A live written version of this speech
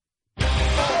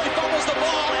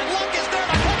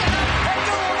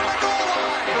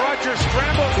Rodgers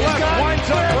scrambles left, winds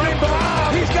up running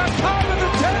back. He's got time in the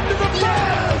 10 to the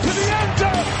 5 to the end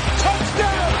zone.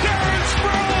 Touchdown, Darren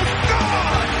Sproles.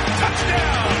 Gone.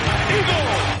 Touchdown,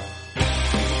 Eagles.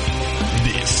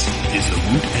 This is the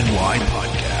Woot and Wye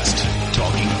podcast,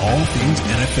 talking all things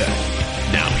NFL.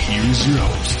 Now here's your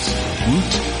hosts,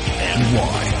 Woot and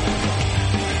Wye.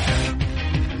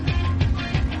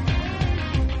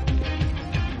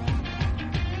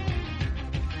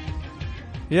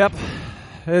 Yep,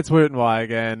 it's Woot and Wye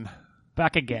again.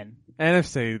 Back again.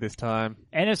 NFC this time.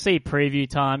 NFC preview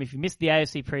time. If you missed the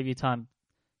AFC preview time,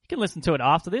 you can listen to it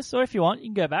after this, or if you want, you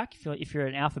can go back. If you're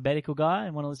an alphabetical guy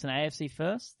and want to listen to AFC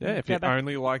first. Yeah, if you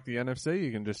only like the NFC,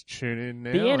 you can just tune in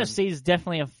now. The NFC is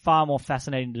definitely a far more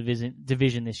fascinating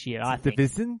division this year, I think.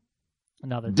 Division?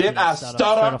 Another Did I straight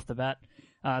stutter? off the bat.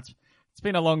 It's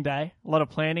been a long day. A lot of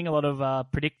planning, a lot of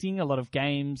predicting, a lot of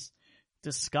games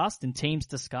discussed and teams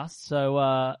discussed.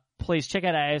 So please check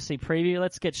out our AFC preview.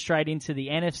 Let's get straight into the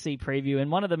NFC preview. And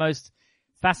one of the most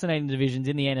fascinating divisions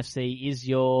in the NFC is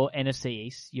your NFC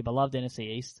East, your beloved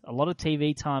NFC East. A lot of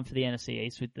TV time for the NFC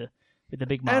East with the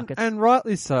big markets. And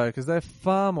rightly so, because they're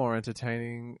far more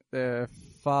entertaining. They're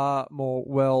far more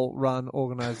well-run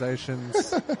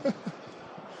organizations.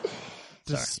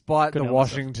 Despite the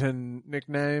Washington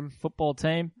nickname. Football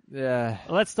team. Yeah.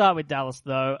 Well, let's start with Dallas,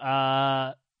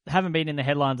 though. Haven't been in the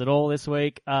headlines at all this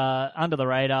week. Under the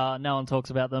radar. No one talks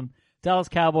about them. Dallas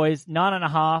Cowboys,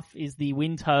 9.5 is the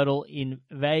win total in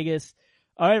Vegas.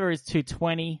 Over is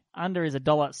 220. Under is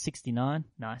 $1.69.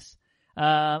 Nice.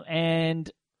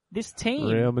 And this team.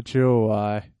 Real mature,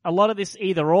 Wye. A lot of this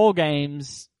either-or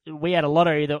games, we had a lot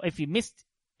of either. If you missed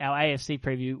our AFC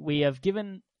preview,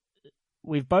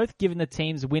 we've both given the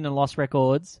teams win and loss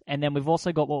records, and then we've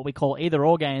also got what we call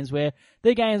either-or games, where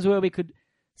they're games where we could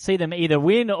see them either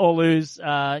win or lose.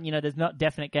 There's not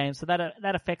definite games, so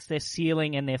that affects their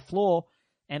ceiling and their floor.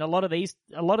 And a lot of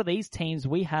these teams,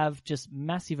 we have just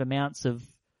massive amounts of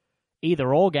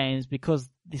either-or games because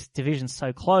this division's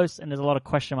so close, and there's a lot of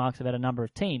question marks about a number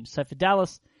of teams. So for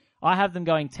Dallas, I have them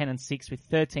going 10-6 with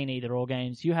 13 either-or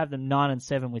games. You have them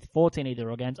 9-7 with 14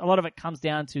 either-or games. A lot of it comes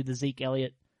down to the Zeke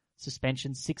Elliott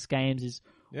suspension. 6 games is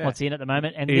what's in at the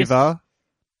moment. And either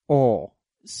or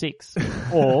 6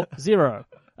 or 0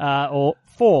 or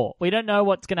 4. We don't know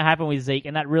what's going to happen with Zeke,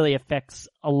 and that really affects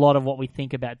a lot of what we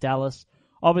think about Dallas.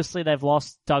 Obviously, they've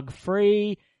lost Doug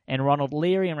Free and Ronald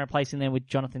Leary and replacing them with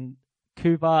Jonathan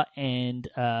Cooper and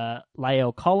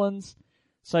Lael Collins.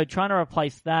 So trying to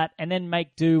replace that and then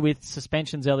make do with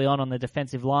suspensions early on the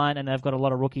defensive line, and they've got a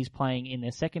lot of rookies playing in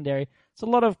their secondary. It's a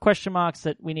lot of question marks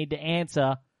that we need to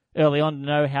answer early on to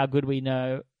know how good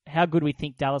we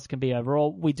think Dallas can be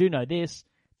overall. We do know this.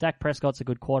 Dak Prescott's a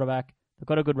good quarterback. They've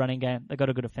got a good running game. They've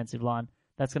got a good offensive line.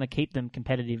 That's going to keep them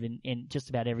competitive in just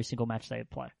about every single match they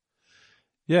play.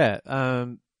 Yeah.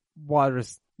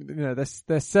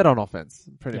 They're set on offense,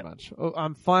 pretty much.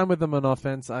 I'm fine with them on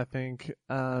offense. I think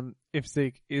if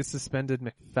Zeke is suspended,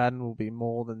 McFadden will be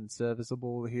more than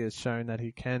serviceable. He has shown that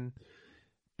he can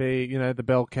be, the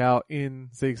bell cow in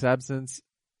Zeke's absence.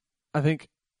 I think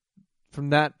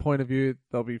from that point of view,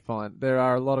 they'll be fine. There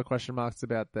are a lot of question marks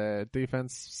about their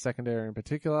defense, secondary in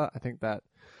particular. I think that,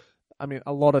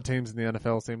 a lot of teams in the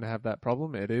NFL seem to have that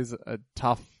problem. It is a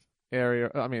tough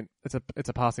area. It's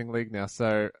a passing league now,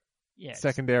 so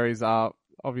secondaries are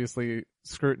obviously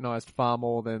scrutinized far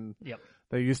more than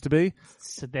they used to be.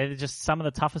 So they're just some of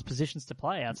the toughest positions to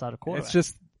play outside of quarterback.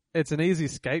 It's an easy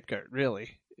scapegoat,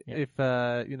 really. Yep.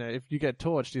 If you get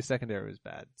torched, your secondary is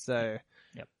bad. So,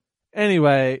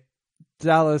 anyway,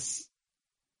 Dallas,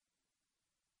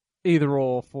 either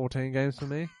or 14 games for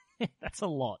me. That's a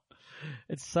lot.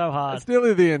 It's so hard. It's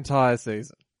nearly the entire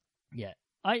season. Yeah.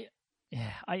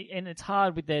 And it's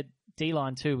hard with their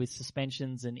D-line too, with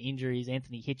suspensions and injuries.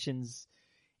 Anthony Hitchens'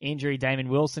 injury, Damon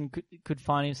Wilson could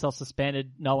find himself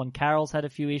suspended. Nolan Carroll's had a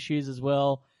few issues as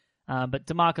well. But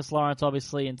DeMarcus Lawrence,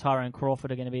 obviously, and Tyrone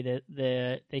Crawford are going to be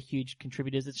their huge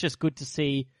contributors. It's just good to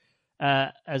see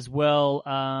as well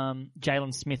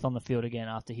Jalen Smith on the field again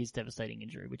after his devastating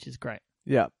injury, which is great.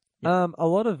 Yeah. A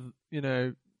lot of,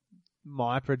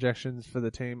 my projections for the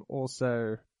team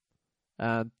also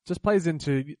just plays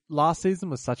into last season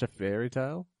was such a fairy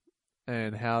tale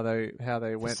and how they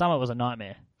went. For some, it was a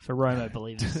nightmare for Romo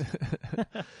believers.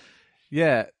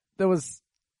 Yeah, it was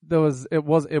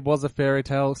a fairy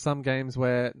tale. Some games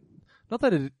where not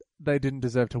that they didn't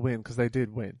deserve to win, because they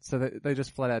did win, so they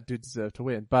just flat out did deserve to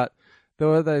win. But there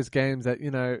were those games that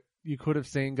you could have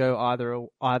seen go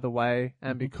either way,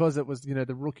 and because it was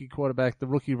the rookie quarterback, the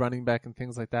rookie running back, and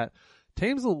things like that,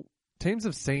 teams will teams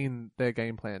have seen their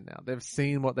game plan now. They've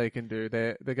seen what they can do.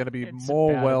 They're going to be It's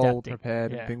more about well adapting.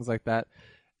 prepared Yeah. and things like that.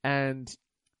 And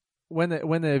when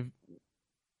it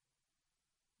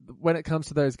comes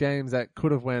to those games that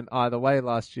could have went either way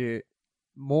last year,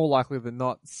 more likely than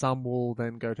not, some will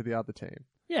then go to the other team,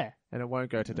 Yeah. and it won't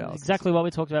go to Dallas. Exactly what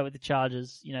we talked about with the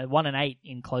Chargers. 1-8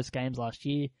 in close games last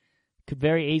year could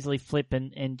very easily flip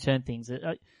and turn things.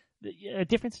 A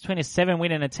difference between a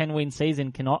 7-win and a 10-win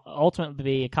season can ultimately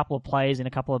be a couple of plays and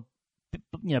a couple of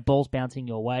balls bouncing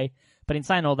your way. But in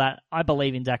saying all that, I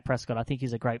believe in Dak Prescott. I think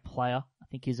he's a great player. I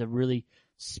think he's a really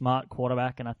smart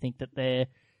quarterback, and I think that they're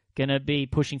going to be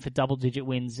pushing for double-digit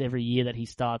wins every year that he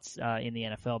starts in the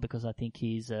NFL because I think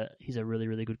he's a really,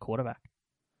 really good quarterback.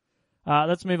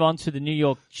 Let's move on to the New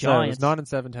York Giants. So it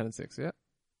was 9-7, 10-6, yeah?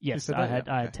 Yes, said I that?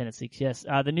 had Okay. 10-6. Yes,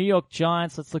 the New York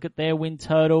Giants. Let's look at their win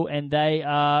total, and they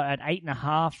are at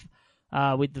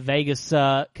 8.5 with the Vegas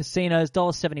casinos.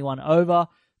 $1.71 over,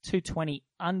 220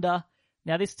 under.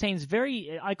 Now this team's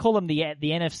I call them the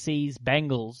NFC's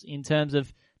Bengals in terms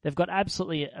of they've got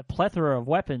absolutely a plethora of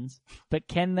weapons, but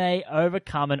can they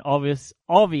overcome an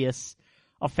obvious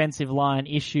offensive line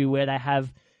issue where they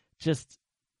have just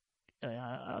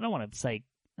I don't want to say.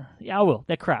 Yeah, I will.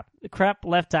 They're crap. The crap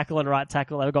left tackle and right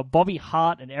tackle. They've got Bobby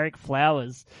Hart and Eric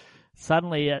Flowers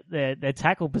suddenly at their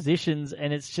tackle positions,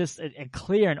 and it's just a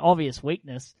clear and obvious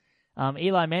weakness.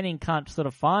 Eli Manning can't sort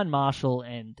of find Marshall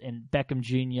and Beckham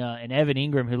Jr. and Evan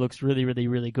Ingram, who looks really, really,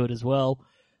 really good as well.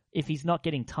 If he's not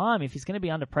getting time, if he's going to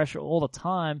be under pressure all the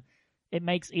time, it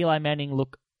makes Eli Manning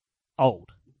look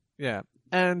old. Yeah.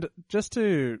 And just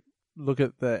to look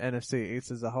at the NFC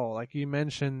East as a whole, like you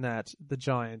mentioned that the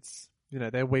Giants,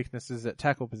 their weakness is at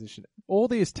tackle position. All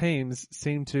these teams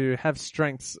seem to have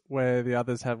strengths where the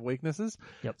others have weaknesses.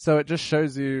 Yep. So it just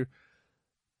shows you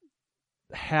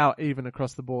how even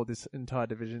across the board this entire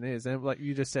division is. And like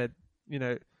you just said,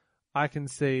 I can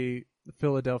see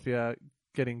Philadelphia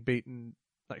getting beaten,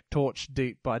 like torched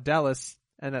deep by Dallas,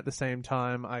 and at the same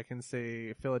time I can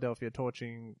see Philadelphia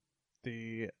torching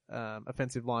the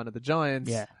offensive line of the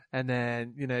Giants. Yeah. And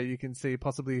then, you can see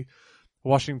possibly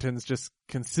Washington's just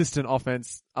consistent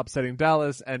offense upsetting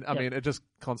Dallas, and I mean, it's just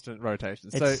constant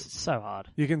rotation. It's so hard.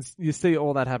 You see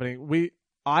all that happening.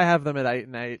 I have them at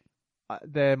 8-8.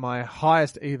 They're my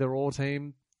highest either or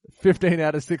team. 15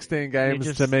 out of 16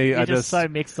 games to me you're are just so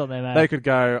mixed on them. They could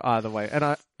go either way, and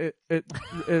a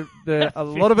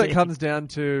lot of it comes down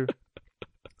to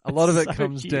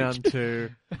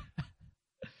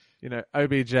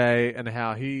OBJ and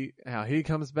how he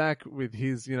comes back with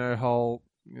his whole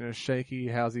shaky.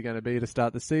 How's he going to be to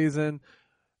start the season?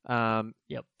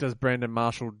 Yep. Does Brandon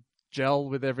Marshall gel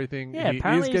with everything? Yeah, He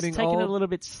apparently is getting he's taking old. it a little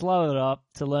bit slower up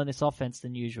to learn this offense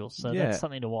than usual, so Yeah. that's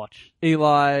something to watch.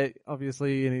 Eli,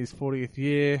 obviously, in his 40th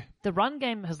year. The run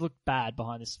game has looked bad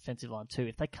behind this offensive line too.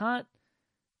 If they can't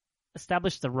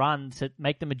establish the run to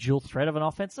make them a dual threat of an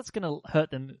offense, that's going to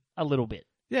hurt them a little bit.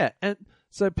 Yeah, and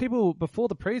so people before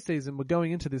the preseason were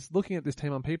going into this, looking at this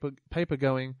team on paper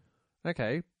going,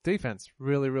 okay, defense,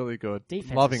 really, really good.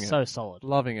 Defense Loving is it. so solid.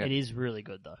 Loving it. It is really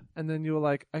good though. And then you were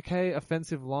like, okay,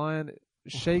 offensive line,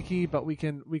 shaky, but we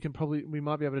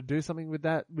might be able to do something with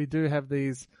that. We do have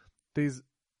these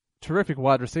terrific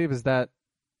wide receivers that,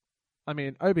 I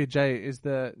mean, OBJ is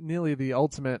nearly the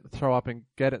ultimate throw up and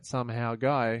get it somehow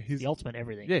guy. He's the ultimate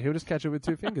everything. Yeah, he'll just catch it with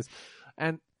two fingers.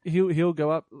 And he'll go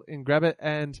up and grab it,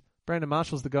 and Brandon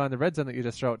Marshall's the guy in the red zone that you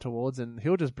just throw it towards, and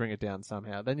he'll just bring it down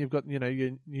somehow. Then you've got, your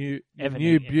new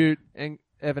Butte,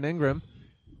 Evan Ingram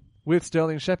with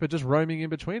Sterling Shepard just roaming in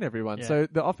between everyone. Yeah. So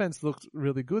the offense looks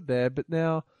really good there, but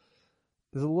now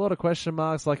there's a lot of question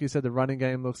marks. Like you said, the running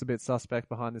game looks a bit suspect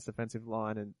behind this offensive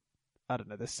line, and I don't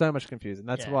know, there's so much confusion.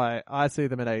 That's why I see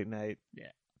them at 8-8. Yeah.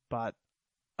 But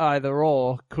either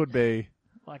or could be.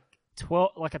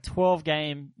 Like a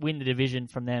 12-game win the division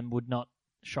from them would not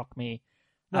shock me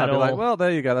No, at I'd be all. like, well,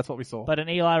 there you go. That's what we saw. But an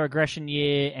Eli regression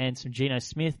year and some Geno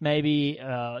Smith maybe,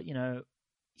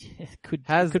 could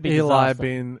be Eli disaster.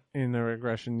 been in a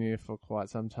regression year for quite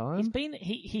some time?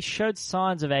 He showed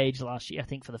signs of age last year, I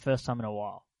think, for the first time in a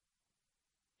while.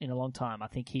 In a long time. I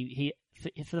think he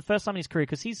for the first time in his career,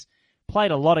 because he's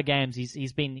played a lot of games,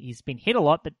 he's been hit a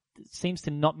lot, but seems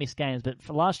to not miss games. But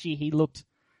for last year, he looked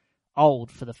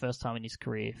old for the first time in his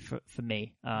career for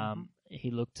me.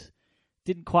 He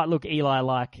didn't quite look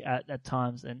Eli-like at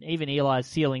times, and even Eli's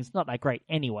ceiling's not that great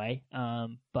anyway.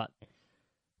 But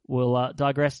we'll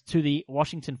digress to the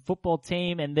Washington football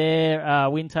team, and their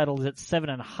win total is at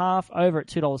 7.5, over at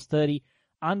 $2.30,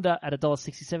 under at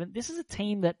 $1.67. This is a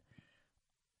team that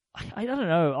I don't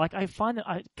know. Like, I find that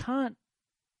I can't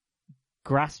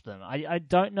grasp them. I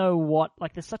don't know what,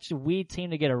 like, they're such a weird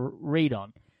team to get a read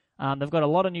on. They've got a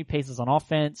lot of new pieces on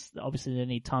offense. Obviously, they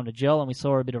need time to gel, and we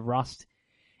saw a bit of rust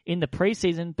in the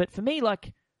preseason. But for me,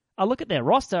 like, I look at their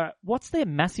roster, what's their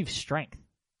massive strength?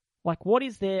 Like, what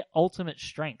is their ultimate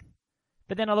strength?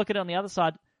 But then I look at it on the other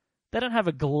side, they don't have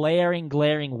a glaring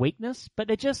weakness, but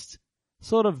they're just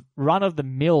sort of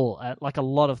run-of-the-mill at, like, a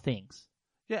lot of things.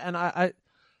 Yeah, and I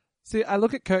see, I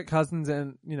look at Kirk Cousins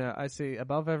and, you know, I see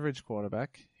above average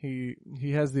quarterback. He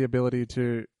has the ability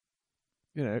to,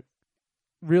 you know,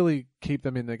 really keep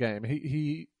them in the game.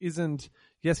 He isn't,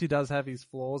 yes, he does have his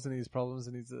flaws and his problems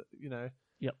and his, you know,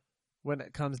 yep. When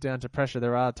it comes down to pressure,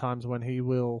 there are times when he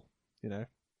will, you know,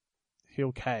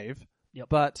 he'll cave. Yep.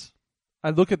 But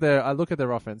I look at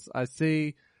their offense. I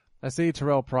see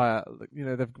Terrell Pryor, you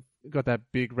know, they've got that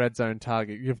big red zone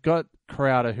target. You've got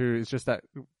Crowder, who is just that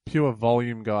pure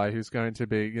volume guy who's going to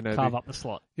be, you know, carve up the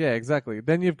slot. Yeah, exactly.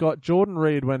 Then you've got Jordan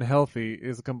Reed, when healthy,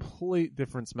 is a complete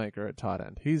difference maker at tight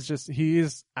end. He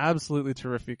is absolutely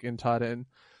terrific at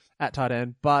tight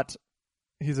end, but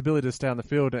his ability to stay on the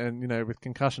field and, you know, with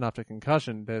concussion after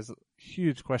concussion, there's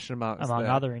huge question marks among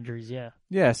there. other injuries, yeah.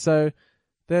 Yeah, so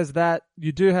there's that.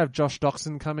 You do have Josh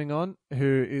Doxson coming on,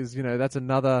 who is, you know, that's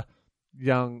another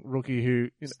young rookie who,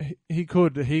 you know,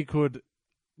 he could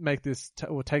make this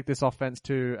or take this offense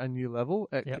to a new level.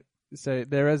 Yep. So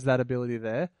there is that ability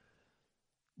there.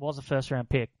 Was a first round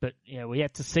pick, but yeah, we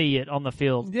had to see it on the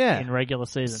field in regular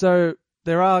season. So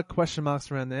there are question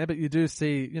marks around there, but you do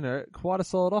see, you know, quite a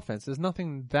solid offense. There's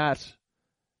nothing that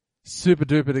super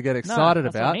duper to get excited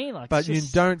about, what I mean. Like, but you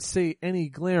don't see any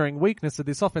glaring weakness of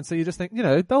this offense. So you just think, you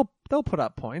know, they'll put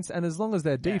up points, and as long as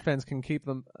their defense can keep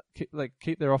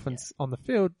their offense on the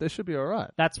field, they should be all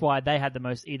right. That's why they had the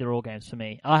most either-or games for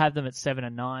me. I have them at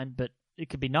 7-9, but it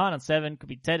could be 9-7, could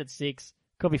be 10-6,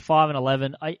 could be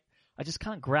 5-11. I just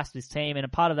can't grasp this team, and a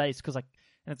part of that is because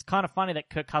and it's kind of funny that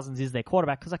Kirk Cousins is their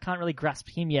quarterback because I can't really grasp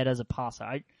him yet as a passer.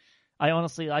 I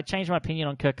honestly change my opinion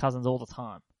on Kirk Cousins all the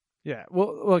time. Yeah, well,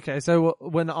 okay. So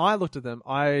when I looked at them,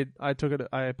 I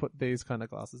put these kind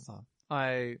of glasses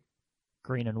on.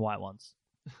 Green and white ones.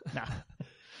 Nah.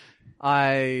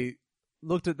 I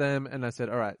looked at them and I said,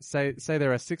 all right, say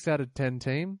they're a 6 out of 10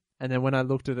 team. And then when I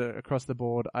looked at it across the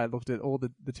board, I looked at all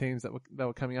the teams that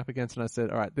were coming up against, and I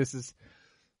said, all right,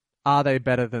 are they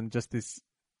better than just this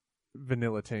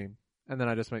vanilla team? And then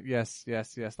I just went, yes,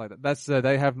 like that.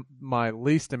 They have my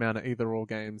least amount of either-or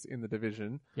games in the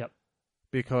division. Yep.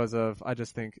 Because I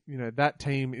just think, you know, that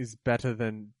team is better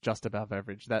than just above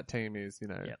average. That team is, you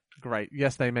know, great.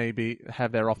 Yes, they may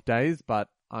have their off days, but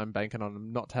I'm banking on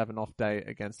them not to have an off day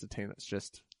against a team that's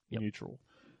just neutral.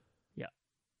 Yeah.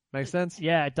 Makes sense?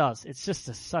 Yeah, it does. It's just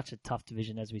such a tough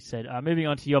division, as we said. Moving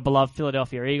on to your beloved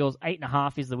Philadelphia Eagles.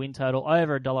 8.5 is the win total,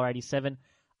 over $1.87.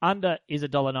 Under is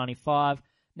 $1.95.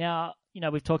 Now, you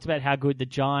know, we've talked about how good the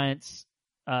Giants'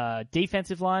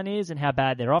 defensive line is and how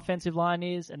bad their offensive line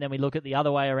is, and then we look at the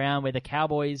other way around where the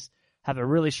Cowboys have a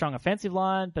really strong offensive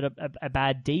line but a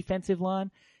bad defensive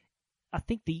line. I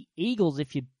think the Eagles,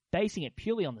 if you're basing it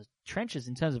purely on the trenches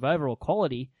in terms of overall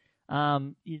quality,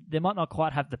 they might not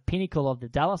quite have the pinnacle of the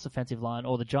Dallas offensive line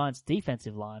or the Giants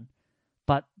defensive line,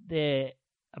 but they're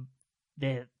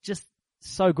just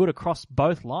so good across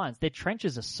both lines. Their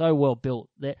trenches are so well built.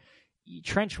 They're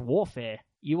trench warfare.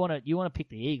 You want to pick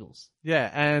the Eagles. Yeah,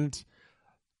 and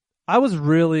I was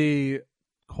really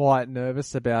quite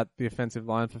nervous about the offensive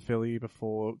line for Philly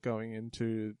before going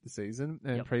into the season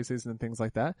and preseason and things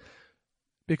like that,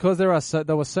 because there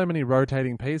were so many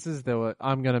rotating pieces.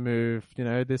 I'm going to move, you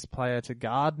know, this player to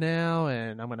guard now,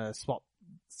 and I'm going to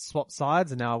swap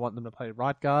sides, and now I want them to play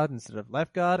right guard instead of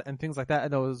left guard and things like that.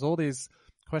 And there was all these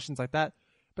questions like that.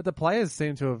 But the players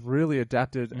seem to have really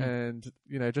adapted and,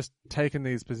 you know, just taken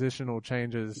these positional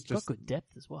changes. It's got good depth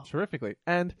as well. Terrifically.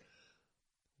 And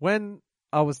when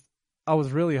I was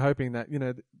really hoping that, you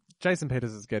know, Jason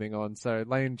Peters is getting on. So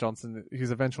Lane Johnson,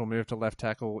 his eventual move to left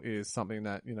tackle is something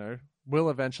that, you know, will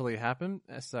eventually happen.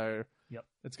 So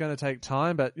it's going to take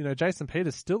time. But, you know, Jason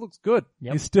Peters still looks good.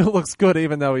 He still looks good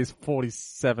even though he's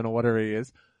 47 or whatever he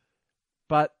is.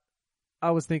 But I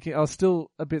was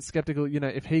still a bit skeptical, you know,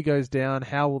 if he goes down,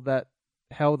 how will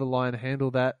the line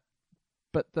handle that?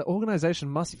 But the organization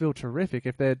must feel terrific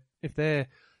if they're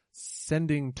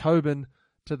sending Tobin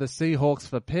to the Seahawks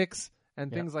for picks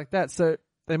and things like that. So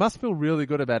they must feel really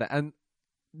good about it. And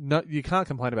no, you can't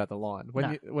complain about the line.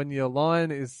 When your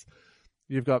line is,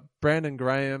 you've got Brandon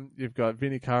Graham, you've got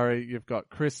Vinny Curry, you've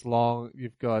got Chris Long,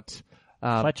 you've got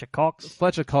Fletcher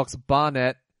Cox,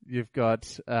 Barnett, you've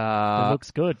got it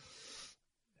looks good.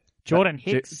 Jordan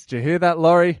Hicks. Did you hear that,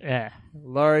 Laurie? Yeah.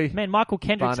 Laurie. Man, Michael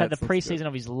Kendricks Barnett's had the preseason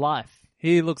of his life.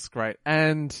 He looks great.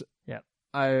 And Yep.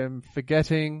 I'm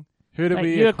forgetting, who did Mate,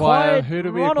 we you acquire? acquired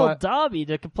Ronald Darby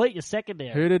to complete your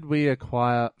secondary. Who did we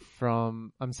acquire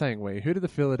from, I'm saying we, who did the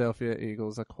Philadelphia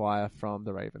Eagles acquire from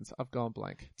the Ravens? I've gone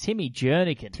blank. Timmy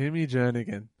Jernigan. Timmy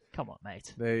Jernigan. Come on,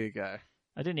 mate. There you go.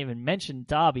 I didn't even mention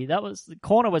Darby. The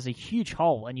corner was a huge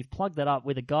hole, and you've plugged that up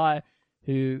with a guy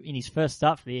who, in his first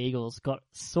start for the Eagles,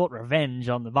 sought revenge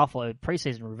on the Buffalo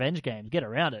preseason revenge games. Get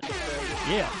around it.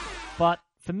 Yeah. But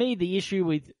for me, the issue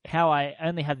with how I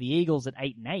only have the Eagles at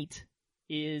 8-8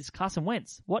 is Carson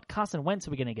Wentz. What Carson Wentz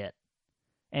are we going to get?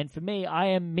 And for me, I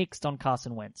am mixed on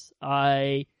Carson Wentz.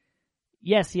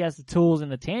 Yes, he has the tools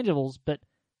and the tangibles, but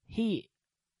he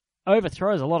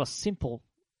overthrows a lot of simple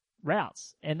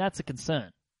routes, and that's a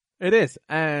concern. It is,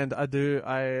 and I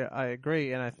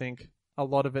agree, and I think a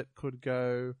lot of it could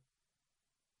go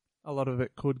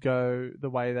the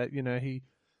way that, you know, he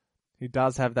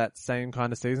does have that same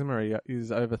kind of season where he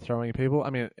is overthrowing people. I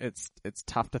mean, it's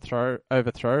tough to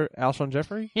overthrow Alshon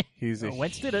Jeffrey. He's a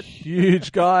Wentz did it.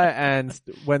 huge guy, and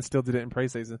Wentz still did it in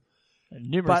preseason.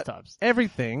 Numerous times.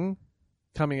 Everything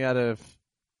coming out of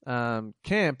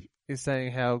camp is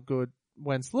saying how good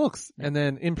Wentz looks. Yeah. And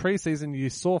then in preseason, you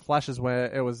saw flashes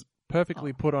where it was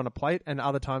perfectly put on a plate, and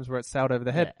other times where it sailed over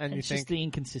the head. Yeah, and you think just the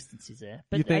inconsistencies there.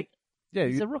 But you think,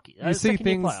 he's a rookie. You see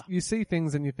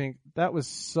things, and you think that was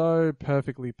so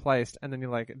perfectly placed, and then you're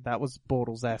like, that was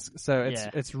Bortles-esque. So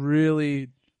it's really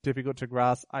difficult to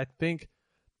grasp. I think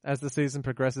as the season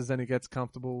progresses and he gets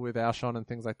comfortable with Alshon and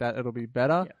things like that, it'll be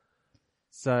better. Yeah.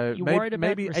 So you worried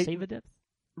about receiver depth?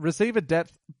 Receiver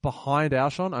depth behind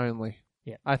Alshon only.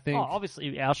 Yeah, I think.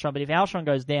 Obviously Alshon, but if Alshon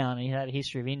goes down and he had a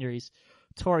history of injuries,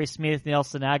 Torrey Smith,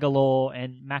 Nelson Aguilar,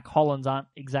 and Mac Hollins aren't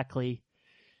exactly.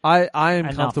 I am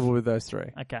enough. Comfortable with those three.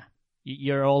 Okay.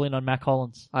 You're all in on Mac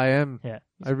Hollins. I am. Yeah.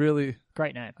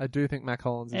 Great name. I do think Mac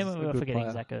Hollins is a good player. And we're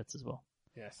forgetting Zach Ertz as well.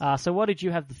 Yes. So what did you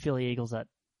have the Philly Eagles at?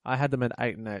 I had them at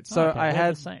 8-8. So I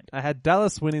had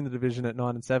Dallas winning the division at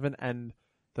 9-7, and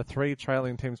the three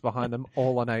trailing teams behind them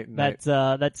all on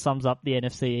 8-8. That sums up the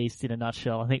NFC East in a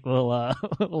nutshell. I think we'll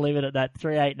leave it at that.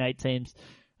 3 8-8 teams.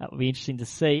 That will be interesting to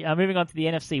see. Moving on to the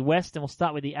NFC West, and we'll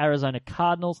start with the Arizona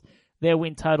Cardinals. Their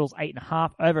win total's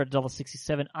 8.5, over at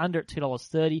 $1.67, under at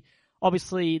 $2.30.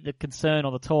 Obviously, the concern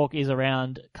or the talk is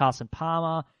around Carson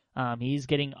Palmer. He's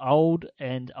getting old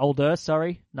and older.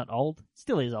 Sorry, not old.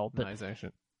 Still is old, but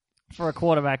for a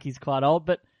quarterback, he's quite old.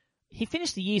 But he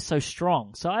finished the year so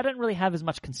strong, so I don't really have as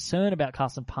much concern about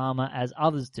Carson Palmer as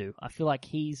others do. I feel like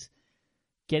he's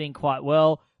getting quite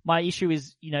well. My issue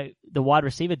is, the wide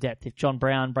receiver depth. If John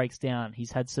Brown breaks down,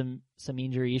 he's had some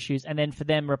injury issues. And then for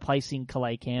them, replacing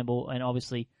Calais Campbell and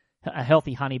obviously a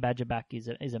healthy Honey Badger back is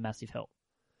a massive help.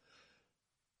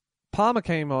 Palmer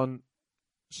came on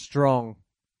strong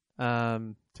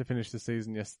to finish the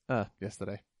season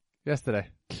yesterday. Yesterday.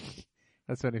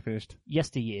 That's when he finished.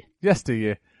 Yesteryear.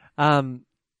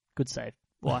 Good save.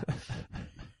 Why?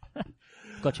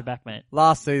 Got your back, mate.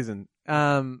 Last season.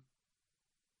 So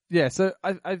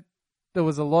there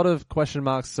was a lot of question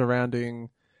marks surrounding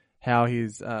how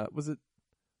his was it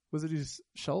his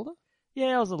shoulder?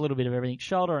 Yeah, it was a little bit of everything,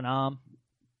 shoulder and arm.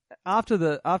 After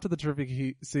the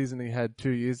terrific season he had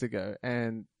 2 years ago,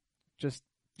 and just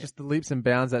the leaps and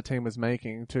bounds that team was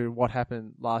making to what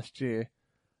happened last year,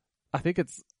 I think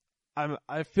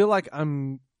I feel like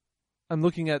I'm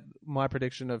looking at my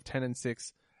prediction of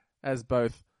 10-6 as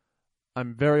both.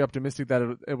 I'm very optimistic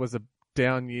that it was a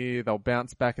down year, they'll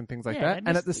bounce back and things like that.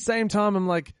 And at the same time, I'm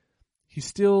like,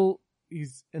 he's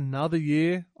another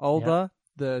year older.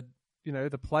 Yep.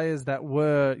 The players that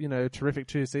were, terrific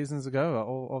 2 seasons ago are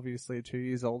all obviously 2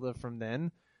 years older from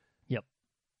then. Yep.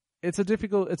 It's a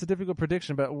difficult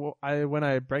prediction, but when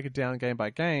I break it down game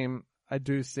by game, I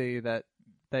do see that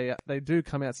they do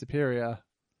come out superior.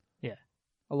 Yeah.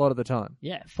 A lot of the time.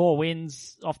 Yeah, 4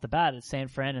 wins off the bat at San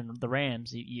Fran and the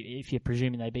Rams. If you're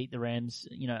presuming they beat the Rams,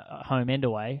 home and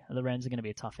away, the Rams are going to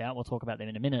be a tough out. We'll talk about them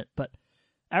in a minute. But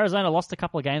Arizona lost a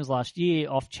couple of games last year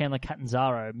off Chandler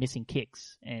Catanzaro missing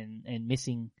kicks and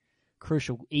missing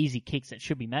crucial, easy kicks that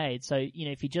should be made. So,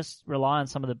 if you just rely on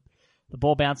some of the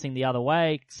ball bouncing the other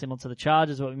way, similar to the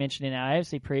Chargers, what we mentioned in our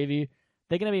AFC preview,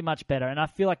 they're going to be much better. And I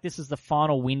feel like this is the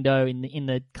final window in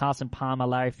the Carson Palmer,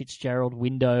 Larry Fitzgerald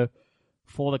window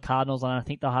for the Cardinals, and I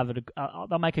think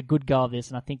they'll make a good go of this,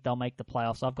 and I think they'll make the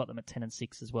playoffs. I've got them at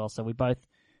 10-6 as well, so we're both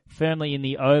firmly in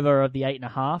the over of the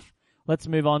 8.5. Let's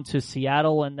move on to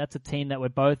Seattle, and that's a team that we're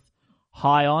both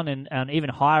high on, and even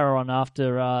higher on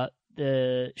after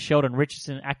the Sheldon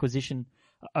Richardson acquisition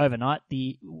overnight.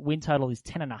 The win total is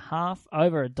 10.5,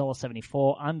 over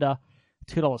 $1.74, under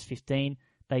 $2.15.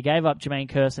 They gave up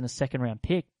Jermaine Kearse in a second-round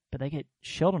pick, but they get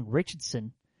Sheldon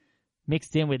Richardson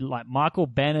mixed in with like Michael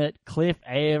Bennett, Cliff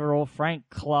Averill, Frank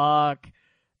Clark.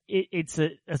 It's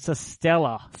a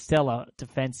stellar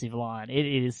defensive line. It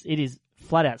is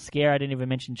flat out scary. I didn't even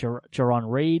mention Jaron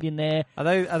Reed in there. Are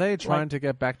they trying to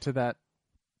get back to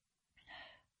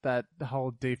that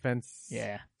whole defense,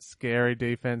 scary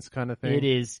defense kind of thing? It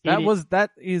is. That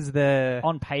is their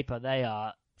on paper. They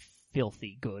are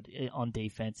filthy good on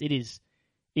defense. It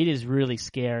is really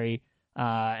scary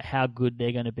how good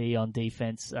they're going to be on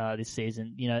defense this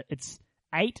season. You know, it's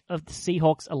 8 of the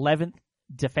Seahawks' 11th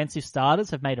defensive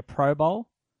starters have made a Pro Bowl.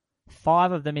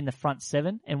 5 of them in the front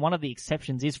 7, and one of the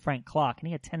exceptions is Frank Clark, and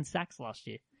he had 10 sacks last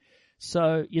year.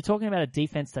 So you're talking about a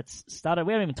defense that's started.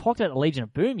 We haven't even talked about the Legion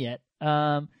of Boom yet.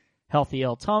 Healthy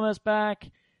Earl Thomas back.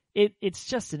 It's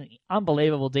just an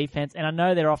unbelievable defense, and I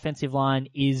know their offensive line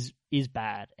is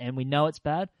bad, and we know it's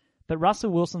bad. But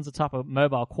Russell Wilson's the type of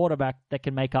mobile quarterback that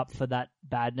can make up for that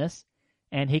badness,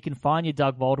 and he can find your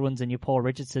Doug Baldwins and your Paul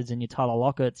Richardsons and your Tyler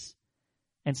Lockett's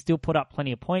and still put up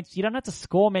plenty of points. You don't have to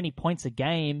score many points a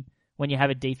game when you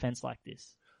have a defense like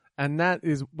this. And that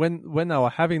is when they were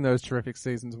having those terrific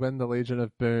seasons, when the Legion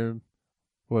of Boom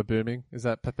were booming. Is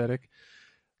that pathetic?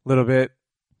 A little bit.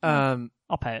 I'll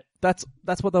pay it. That's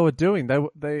what they were doing.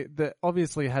 They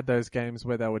obviously had those games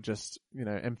where they were just, you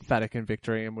know, emphatic in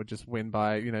victory and would just win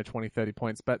by, you know, 20, 30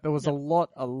 points. But there was a lot.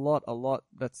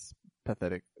 That's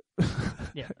pathetic.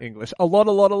 Yeah. English. A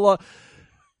lot.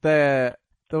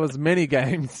 There was many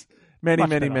games,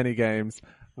 many games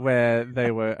where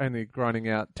they were only grinding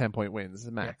out 10-point wins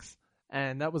max. Yeah.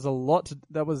 And that was a lot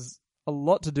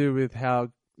to do with how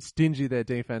stingy their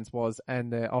defense was,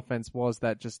 and their offense was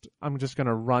that I'm just going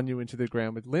to run you into the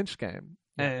ground with Lynch game.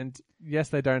 Yeah. And yes,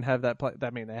 they don't have that play. I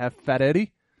mean, they have Fat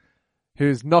Eddie,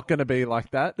 who's not going to be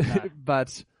like that, no.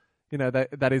 But you know,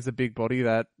 that is a big body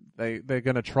that they're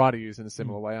going to try to use in a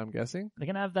similar way, I'm guessing. They're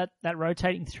going to have that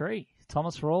rotating 3,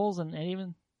 Thomas Rawls and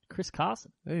even Chris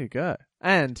Carson. There you go.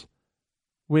 And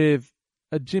with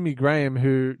a Jimmy Graham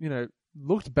who, you know,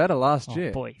 looked better last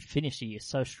year. Boy, finished the year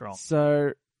so strong.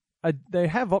 So they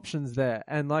have options there.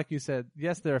 And like you said,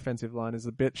 yes, their offensive line is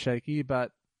a bit shaky,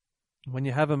 but when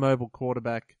you have a mobile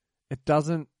quarterback, it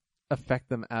doesn't affect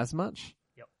them as much.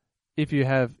 Yep. If you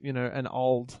have, you know, an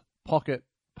old pocket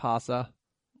passer.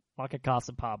 Like a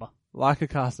Carson Palmer.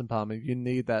 You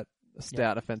need that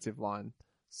stout offensive line.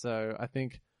 So I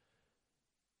think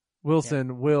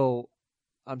Wilson will,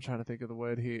 I'm trying to think of the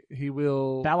word here. He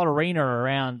will ballerina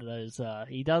around those.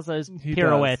 He does those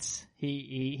pirouettes.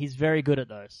 He's very good at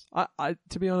those. I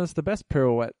to be honest, the best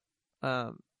pirouette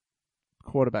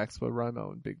quarterbacks were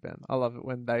Romo and Big Ben. I love it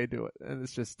when they do it, and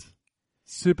it's just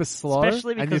super slow.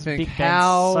 Especially because and you think, Big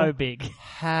Ben's so big.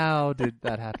 How did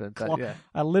that happen? But yeah,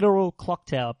 a literal clock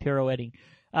tower pirouetting.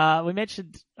 We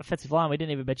mentioned offensive line. We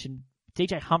didn't even mention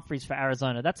DJ Humphries for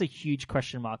Arizona. That's a huge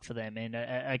question mark for them and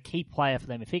a key player for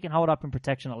them. If he can hold up in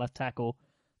protection at left tackle,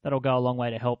 that'll go a long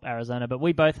way to help Arizona. But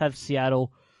we both have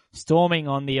Seattle storming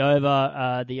on the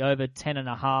over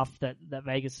 10.5 that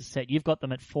Vegas has set. You've got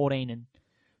them at 14-2,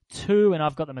 and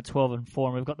I've got them at 12-4,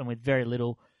 and we've got them with very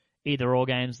little either-or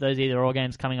games. Those either-or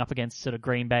games coming up against sort of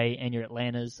Green Bay and your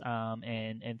Atlantas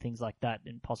and things like that,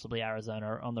 and possibly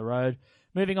Arizona on the road.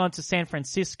 Moving on to San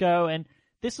Francisco, and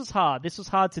this was hard. This was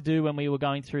hard to do when we were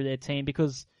going through their team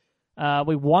because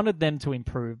we wanted them to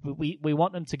improve. We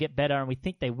want them to get better, and we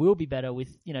think they will be better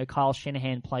with, you know, Kyle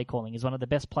Shanahan play calling. He's one of the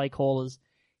best play callers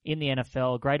in the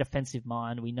NFL, great offensive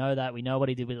mind. We know that. We know what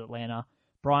he did with Atlanta.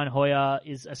 Brian Hoyer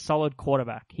is a solid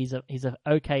quarterback. He's a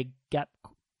okay gap,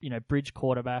 you know, bridge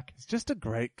quarterback. He's just a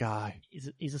great guy.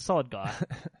 He's a solid guy.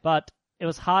 But it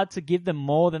was hard to give them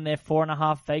more than their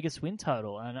 4.5 Vegas win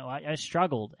total, and I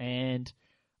struggled. And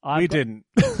we didn't.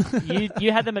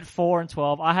 You had them at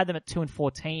 4-12. I had them at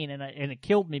 2-14, and it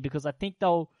killed me because I think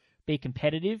they'll be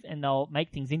competitive and they'll make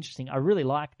things interesting. I really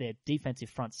like their defensive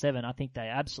front 7. I think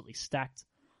they're absolutely stacked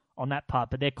on that part,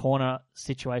 but their corner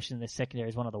situation in their secondary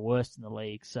is one of the worst in the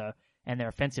league. So, and their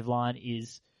offensive line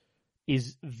is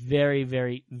very,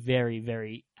 very, very,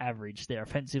 very average. Their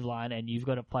offensive line, and you've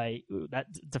got to play that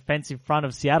defensive front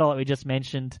of Seattle that we just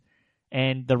mentioned,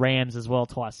 and the Rams as well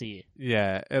twice a year.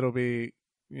 Yeah, it'll be,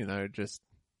 you know, just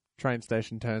train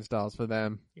station turnstiles for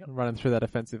them, running through that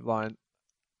offensive line.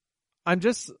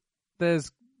 There's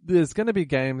going to be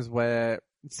games where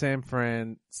San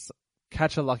Fran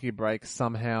catch a lucky break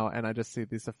somehow, and I just see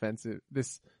this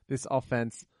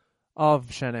offense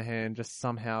of Shanahan just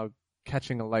somehow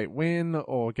catching a late win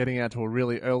or getting out to a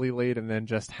really early lead and then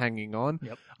just hanging on.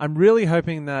 Yep. I'm really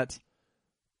hoping that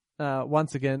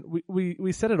once again,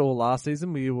 we said it all last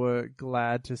season. We were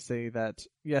glad to see that,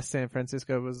 yes, San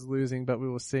Francisco was losing, but we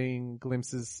were seeing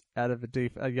glimpses out of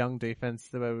a young defense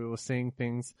where we were seeing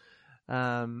things.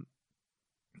 From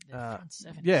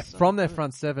their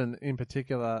front seven in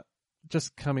particular,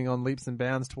 just coming on leaps and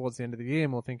bounds towards the end of the year,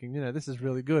 and we're thinking, this is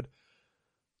really good.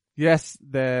 Yes,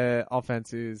 their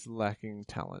offense is lacking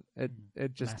talent.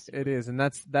 It is, and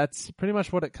that's pretty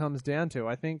much what it comes down to.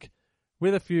 I think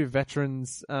with a few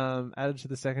veterans added to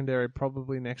the secondary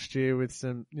probably next year, with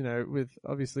some, with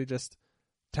obviously just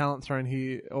talent thrown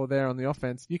here or there on the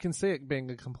offense, you can see it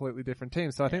being a completely different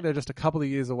team. So I think they're just a couple of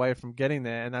years away from getting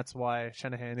there, and that's why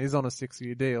Shanahan is on a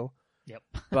 6-year deal. Yep.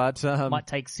 But might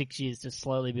take 6 years to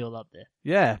slowly build up there.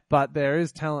 Yeah, but there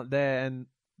is talent there, and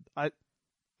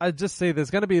I just see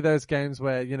there's going to be those games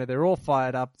where, they're all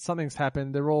fired up, something's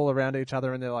happened, they're all around each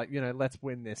other, and they're like, let's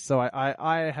win this. So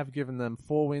I have given them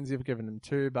 4 wins, you've given them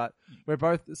 2, but we're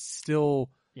both still,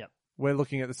 we're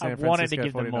looking at the San Francisco 49ers. I wanted to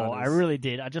give them more. I really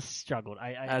did. I just struggled.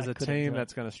 As a team,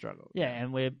 that's going to struggle. Yeah,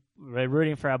 and we're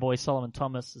rooting for our boy Solomon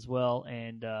Thomas as well,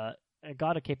 and a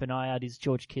guy to keep an eye out is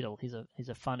George Kittle. He's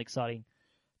a fun, exciting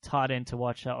tight end to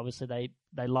watch. Obviously,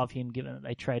 they love him, given that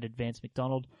they traded Vance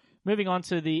McDonald. Moving on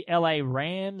to the LA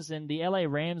Rams, and the LA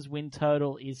Rams win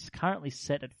total is currently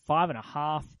set at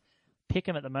 5.5. Pick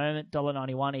 'em at the moment,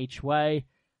 $1.91 each way.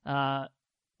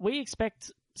 We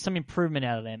expect some improvement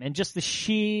out of them, and just the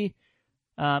sheer.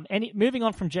 Moving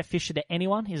on from Jeff Fisher to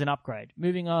anyone is an upgrade.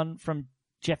 Moving on from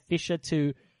Jeff Fisher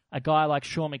to a guy like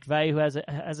Sean McVay, who has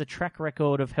a track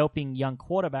record of helping young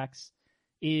quarterbacks,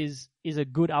 is a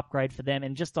good upgrade for them.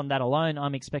 And just on that alone,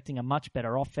 I'm expecting a much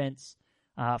better offense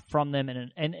from them,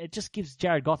 and it just gives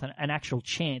Jared Goff an actual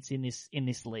chance in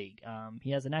this league.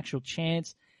 He has an actual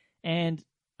chance, and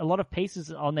a lot of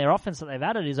pieces on their offense that they've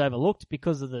added is overlooked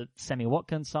because of the Sammy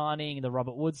Watkins signing, the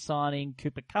Robert Woods signing,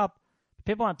 Cooper Kupp.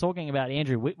 People aren't talking about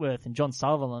Andrew Whitworth and John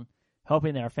Sullivan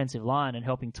helping their offensive line and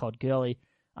helping Todd Gurley.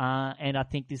 And I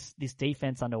think this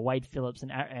defense under Wade Phillips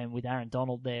and with Aaron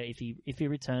Donald there, if he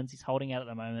returns, he's holding out at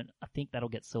the moment. I think that'll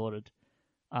get sorted.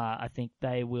 I think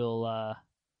they will. I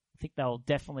think they'll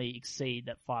definitely exceed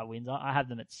that 5 wins. I have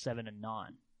them at 7 and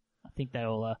 9. I think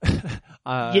they'll.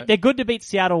 They're good to beat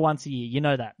Seattle once a year. You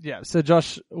know that. Yeah. So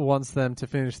Josh wants them to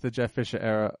finish the Jeff Fisher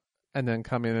era and then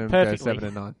come in and perfectly. go 7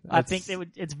 and 9. I think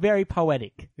it's very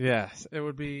poetic. Yes, it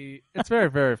would be. It's very,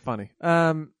 very funny.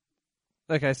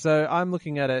 Okay, so I'm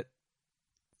looking at it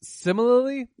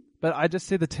similarly, but I just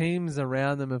see the teams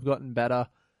around them have gotten better,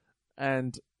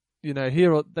 and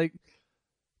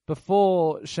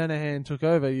before Shanahan took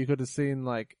over, you could have seen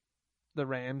like the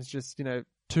Rams just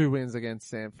 2 wins against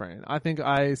San Fran. I think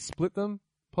I split them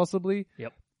possibly.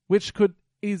 Yep. Which could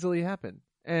easily happen,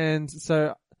 and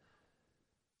so.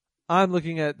 I'm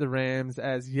looking at the Rams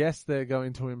as, yes, they're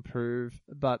going to improve,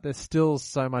 but there's still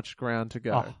so much ground to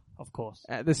go. Oh, of course.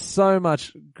 There's so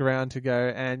much ground to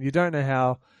go, and you don't know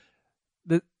how.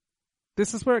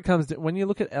 This is where it comes to, when you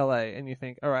look at LA and you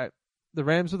think, all right, the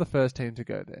Rams were the first team to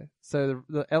go there. So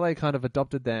the LA kind of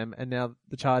adopted them, and now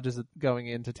the Chargers are going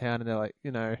into town, and they're like,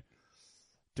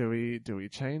 do we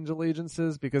change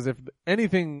allegiances? Because if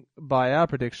anything, by our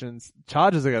predictions,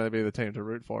 Chargers are going to be the team to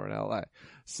root for in LA.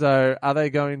 So are they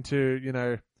going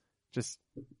to, just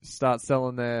start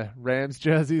selling their Rams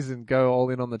jerseys and go all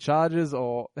in on the Chargers?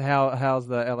 Or how's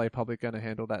the LA public going to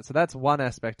handle that? So that's one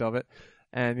aspect of it.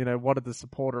 And, what are the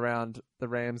support around the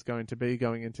Rams going to be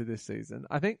going into this season?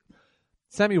 I think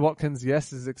Sammy Watkins,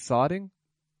 yes, is exciting,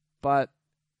 but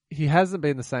he hasn't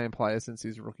been the same player since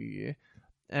his rookie year.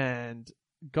 And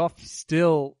Goff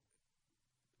still,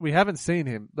 we haven't seen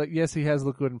him, but yes, he has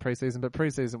looked good in preseason, but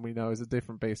preseason we know is a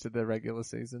different beast to the regular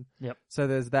season. Yep. So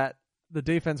there's that. The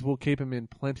defense will keep him in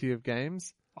plenty of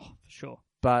games. Oh, for sure.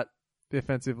 But the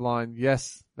offensive line,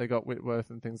 yes, they got Whitworth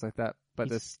and things like that,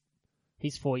 but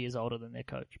he's 4 years older than their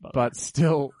coach, but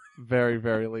still very,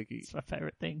 very leaky. It's my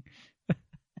favorite thing.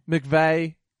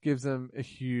 McVay gives them a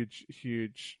huge,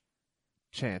 huge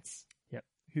chance. Yep.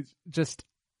 He's just,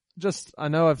 I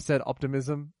know I've said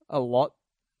optimism a lot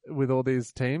with all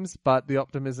these teams, but the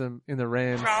optimism in the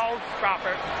Rams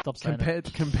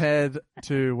compared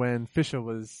to when Fisher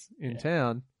was in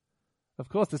town, of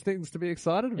course, there's things to be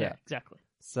excited about. Yeah, exactly.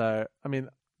 So, I mean,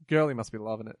 Gurley must be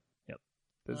loving it. Yep.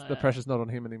 The pressure's not on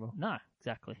him anymore. No,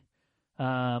 exactly.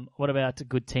 What about a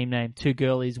good team name? 2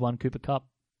 Gurleys, 1 Cooper Kupp.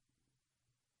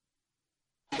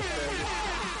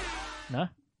 No?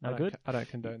 No good? I don't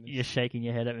condone this. You're shaking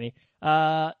your head at me.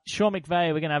 Sean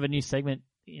McVay, we're going to have a new segment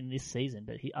in this season,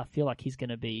 but I feel like he's going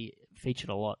to be featured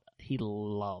a lot. He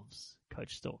loves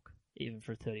Coach Stork, even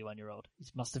for a 31-year-old. He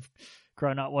must have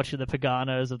grown up watching the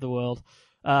Paganos of the world.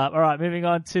 All right, moving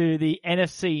on to the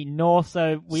NFC North.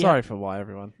 So Sorry for why,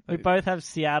 everyone. We both have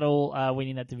Seattle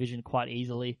winning that division quite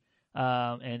easily,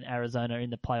 and Arizona in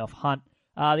the playoff hunt.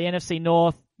 The NFC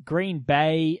North, Green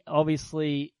Bay,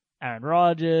 obviously Aaron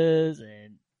Rodgers,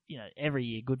 and every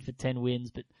year good for 10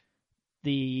 wins, but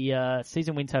the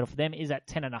season win total for them is at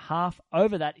 10.5.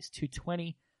 Over that is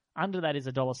 220. Under that is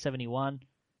 $1.71.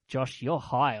 Josh, you're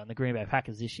high on the Green Bay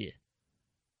Packers this year.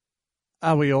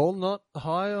 Are we all not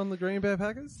high on the Green Bay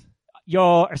Packers?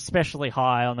 You're especially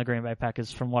high on the Green Bay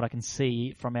Packers from what I can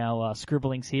see from our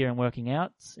scribblings here and working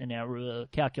out and our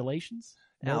calculations.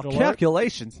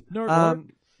 Calculations. All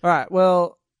right,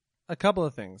 well, a couple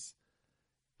of things.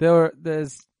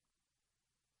 There's,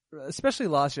 especially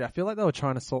last year, I feel like they were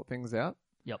trying to sort things out.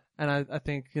 Yep. And I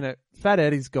think, Fat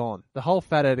Eddie's gone. The whole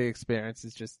Fat Eddie experience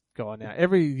is just gone now.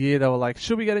 Every year they were like,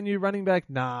 should we get a new running back?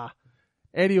 Nah.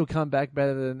 Eddie will come back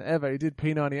better than ever. He did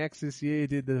P90X this year. He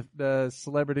did the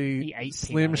celebrity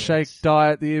Slim Shake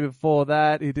diet the year before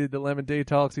that. He did the lemon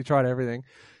detox. He tried everything.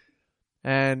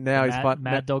 And now he's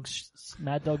Mad Dog's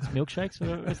milkshakes.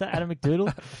 Was that Adam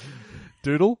McDoodle?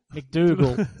 Doodle?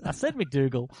 McDougal. I said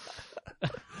McDougal.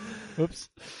 Oops.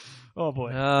 Oh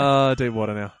boy. Oh, deep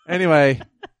water now. Anyway,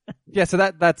 yeah. So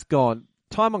that's gone.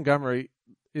 Ty Montgomery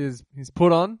he's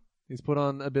put on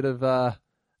a bit of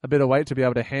weight to be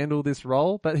able to handle this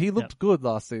role, but he looked good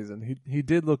last season. He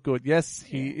did look good. Yes,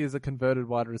 he is a converted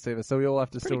wide receiver, so we all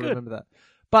have to still remember that.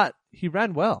 But he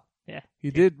ran well. Yeah.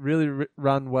 He did really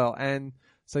run well. And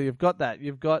so you've got that.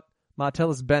 You've got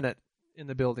Martellus Bennett in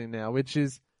the building now, which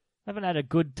is... Haven't had a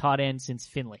good tight end since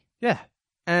Finley. Yeah.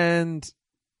 And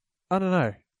I don't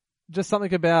know. Just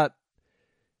something about...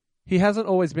 He hasn't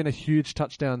always been a huge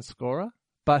touchdown scorer,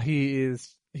 but he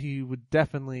would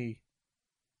definitely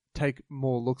take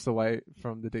more looks away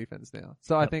from the defense now.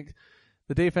 So I think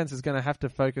the defense is going to have to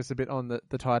focus a bit on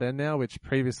the tight end now, which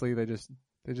previously they just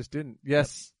didn't.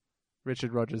 Yes,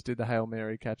 Richard Rodgers did the Hail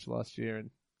Mary catch last year,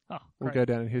 and will go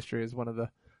down in history as one of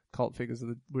the cult figures of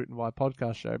the Woot and Wye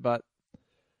podcast show. But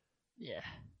yeah,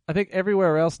 I think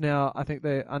everywhere else now, I think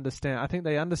they understand. I think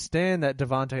they understand that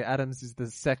Devontae Adams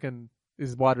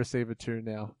is wide receiver 2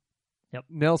 now. Yep.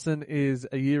 Nelson is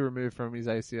a year removed from his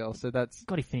ACL, so that's...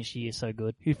 God, he finished the year so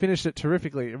good. He finished it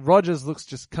terrifically. Rodgers looks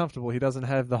just comfortable. He doesn't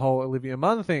have the whole Olivia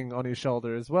Munn thing on his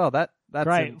shoulder as well. That's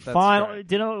great. Fine.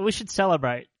 Great. We should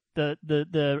celebrate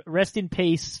the rest in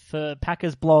peace for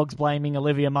Packers blogs blaming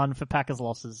Olivia Munn for Packers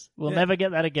losses. We'll never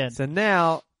get that again. So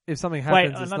now, if something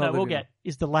happens,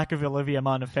 is the lack of Olivia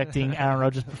Munn affecting Aaron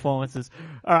Rodgers' performances?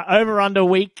 All right, over under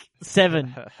week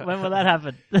 7. When will that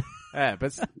happen?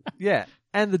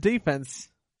 And the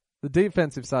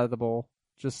defensive side of the ball,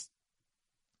 just...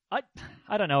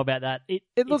 I don't know about that.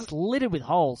 It's littered with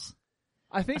holes.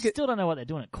 I still don't know what they're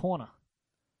doing at corner.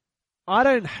 I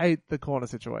don't hate the corner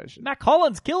situation. Matt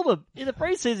Collins killed him. In the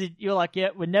preseason, you're like,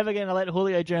 yeah, we're never going to let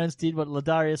Julio Jones did what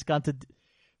Ladarius Gunter...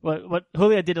 What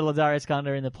Julio did to Ladarius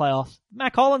Gunter in the playoffs.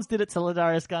 Matt Collins did it to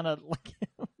Ladarius Gunter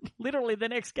literally the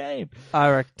next game.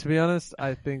 To be honest,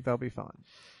 I think they'll be fine.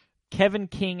 Kevin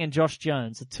King and Josh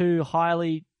Jones, the 2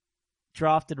 highly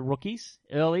drafted rookies,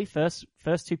 early, first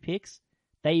 2 picks.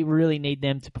 They really need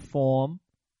them to perform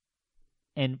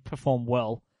and perform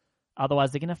well.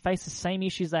 Otherwise, they're going to face the same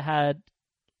issues they had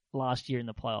last year in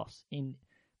the playoffs, in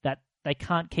that they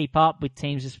can't keep up with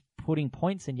teams just putting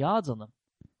points and yards on them.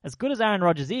 As good as Aaron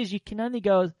Rodgers is, you can only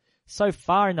go so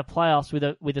far in the playoffs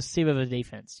with a sieve of a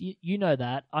defense. You know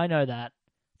that. I know that.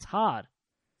 It's hard.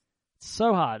 It's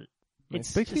so hard.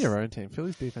 Speak for your own team.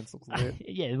 Philly's defense looks weird.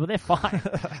 Yeah, well, they're fine.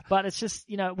 But it's just,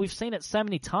 we've seen it so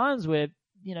many times where,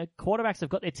 quarterbacks have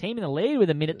got their team in the lead with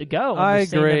a minute to go. I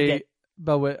agree.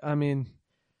 But when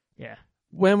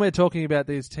we're talking about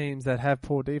these teams that have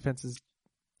poor defenses,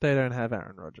 they don't have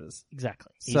Aaron Rodgers.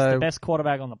 Exactly. He's the best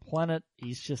quarterback on the planet.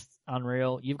 He's just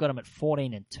unreal. You've got him at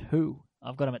 14-2.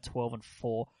 I've got him at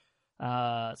 12-4.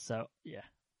 So, yeah.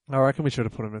 I reckon we should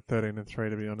have put him at 13-3,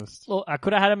 to be honest. Well, I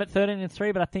could have had him at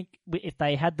 13-3, but I think if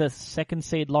they had the second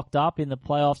seed locked up in the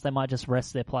playoffs, they might just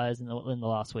rest their players in the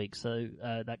last week. So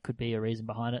that could be a reason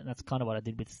behind it, and that's kind of what I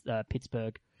did with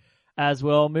Pittsburgh as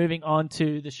well. Moving on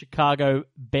to the Chicago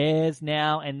Bears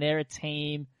now, and they're a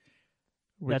team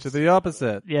which are the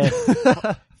opposite. Yes.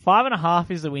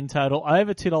 5.5 is the win total.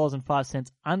 Over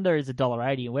 $2.05. Under is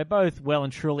 $1.80, and we're both well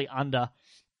and truly under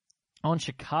on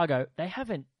Chicago. They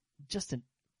haven't just an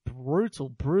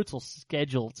brutal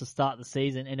schedule to start the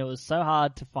season, and it was so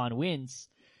hard to find wins.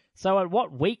 So at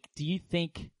what week do you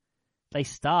think they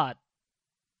start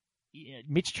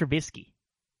Mitch Trubisky?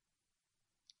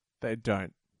 They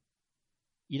don't.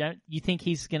 You think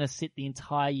he's going to sit the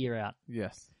entire year out?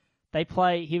 Yes. They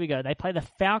play the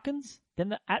Falcons, Then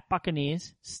they're at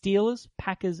Buccaneers, Steelers,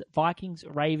 Packers, Vikings,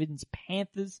 Ravens,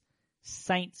 Panthers,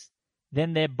 Saints.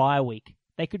 Then their bye week.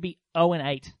 They could be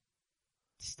 0-8 to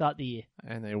start the year.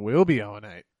 And they will be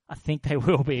 0-8. I think they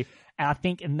will be.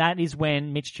 And that is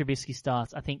when Mitch Trubisky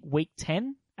starts. I think week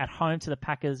 10 at home to the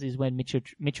Packers is when Mitchell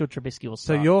Trubisky will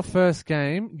start. So your first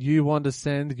game, you want to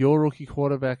send your rookie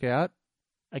quarterback out?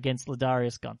 Against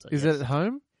Ladarius Gunter. Is it at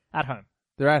home? At home.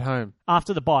 They're at home.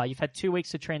 After the bye. You've had 2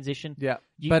 weeks to transition. Yeah.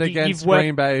 But against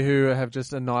Green Bay, who have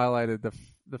just annihilated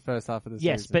the first half of the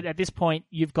season. Yes, but at this point,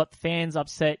 you've got fans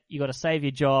upset. You've got to save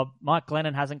your job. Mike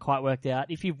Glennon hasn't quite worked out.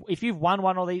 If you've won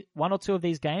one or two of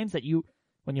these games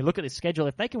when you look at the schedule,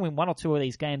 if they can win one or two of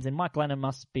these games, then Mike Glennon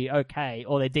must be okay,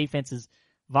 or their defense is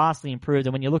vastly improved.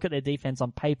 And when you look at their defense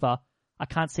on paper, I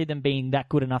can't see them being that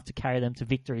good enough to carry them to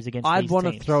victories against these teams. I'd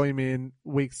want to throw him in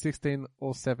week 16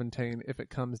 or 17 if it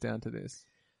comes down to this.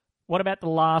 What about the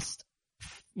last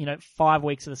 5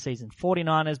 weeks of the season?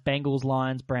 49ers, Bengals,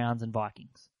 Lions, Browns, and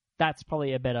Vikings. That's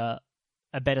probably a better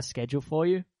schedule for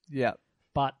you. Yeah.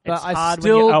 But it's hard when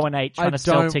you're 0-8 trying to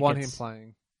sell tickets. I don't want him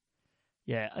playing.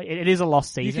 Yeah, it is a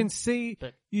lost season. You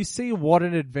can see what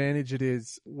an advantage it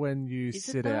is when you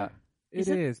sit out. It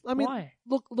is. I mean, why?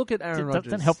 Look at Aaron Rodgers.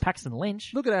 It doesn't help Paxton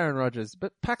Lynch. Look at Aaron Rodgers,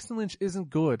 but Paxton Lynch isn't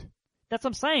good. That's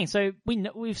what I'm saying. So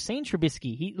we've seen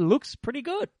Trubisky. He looks pretty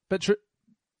good. But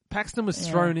Paxton was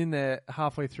thrown in there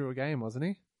halfway through a game, wasn't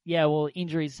he? Yeah, well,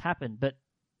 injuries happen, but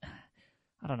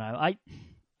I don't know.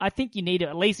 I think you need to,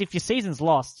 at least if your season's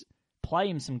lost, play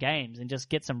him some games and just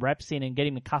get some reps in and get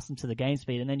him accustomed to the game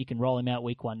speed, and then you can roll him out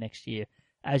week 1 next year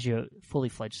as your fully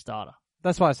fledged starter.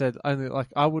 That's why I said only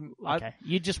I wouldn't. Okay,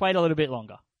 you just wait a little bit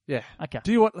longer. Yeah. Okay.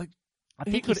 Do you want I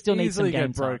think he still needs some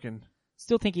game broken. time.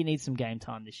 Still think he needs some game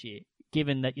time this year,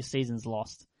 given that your season's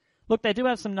lost. Look, they do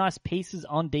have some nice pieces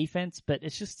on defense, but they're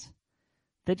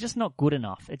just not good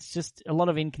enough. It's just a lot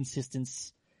of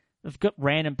inconsistency. They've got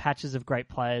random patches of great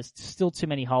players. Still too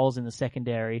many holes in the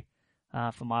secondary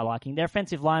for my liking. Their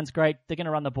offensive line's great. They're going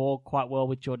to run the ball quite well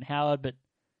with Jordan Howard, but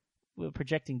we're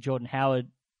projecting Jordan Howard.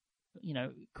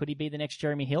 Could he be the next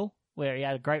Jeremy Hill, where he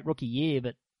had a great rookie year,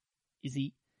 but is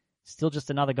he still just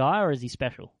another guy, or is he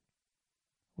special?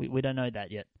 We don't know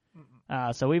that yet.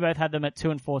 So we both had them at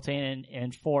 2-14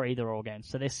 and 4 either-or games.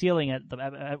 So their ceiling at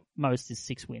most is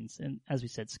 6 wins. And as we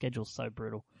said, schedule's so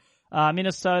brutal.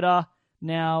 Minnesota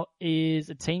now is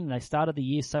a team. They started the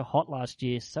year so hot last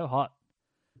year, so hot.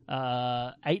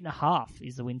 8.5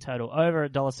 is the win total. Over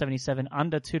 $1.77,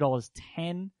 under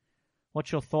 $2.10.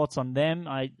 What's your thoughts on them?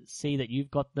 I see that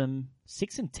you've got them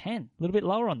 6-10, a little bit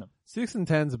lower on them.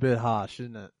 6-10's a bit harsh,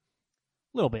 isn't it? A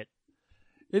little bit.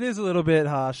 It is a little bit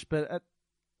harsh, but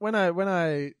when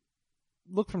I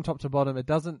look from top to bottom, it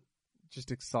doesn't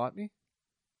just excite me.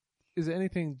 Is there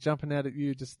anything jumping out at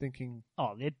you just thinking,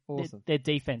 awesome? Their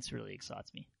defense really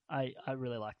excites me. I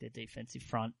really like their defensive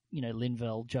front.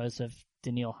 Linval, Joseph,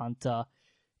 Daniil Hunter,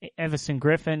 Everson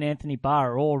Griffin, Anthony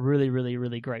Barr are all really, really,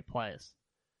 really great players.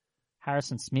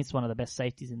 Harrison Smith's one of the best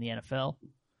safeties in the NFL.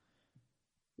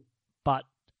 But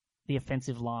the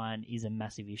offensive line is a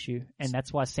massive issue, and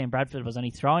that's why Sam Bradford was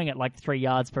only throwing it like 3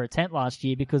 yards per attempt last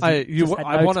year because I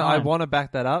want to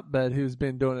back that up, but who's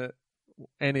been doing it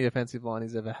any offensive line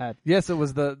he's ever had? Yes, it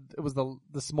was the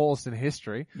smallest in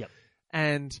history. Yep.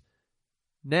 And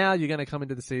now you're going to come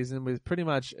into the season with pretty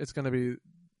much it's going to be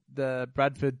the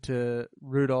Bradford to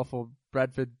Rudolph or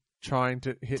Bradford trying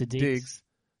to hit Diggs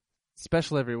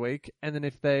special every week, and then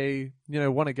if they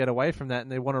want to get away from that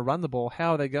and they want to run the ball,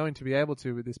 how are they going to be able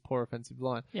to with this poor offensive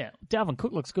line? Yeah, Dalvin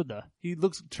Cook looks good though. He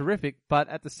looks terrific, but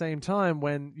at the same time,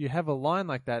 when you have a line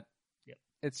like that,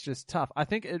 it's just tough. I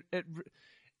think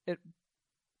it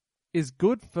is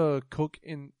good for Cook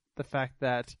in the fact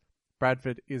that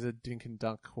Bradford is a dink and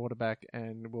dunk quarterback,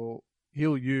 and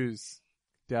he'll use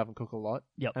Dalvin Cook a lot.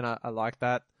 Yep. And I like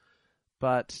that,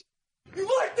 but You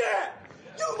like that?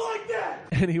 You like that?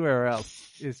 Anywhere else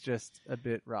is just a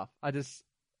bit rough. I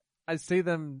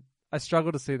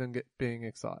struggle to see them being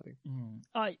exciting.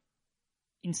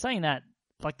 In saying that,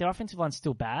 their offensive line's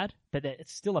still bad, but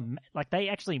it's still they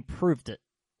actually improved it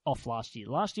off last year.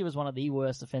 Last year was one of the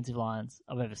worst offensive lines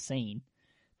I've ever seen,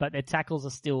 but their tackles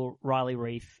are still Riley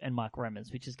Reif and Mike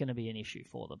Remmers, which is going to be an issue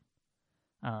for them.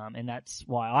 And that's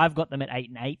why I've got them at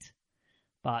 8-8.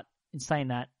 But in saying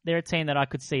that, they're a team that I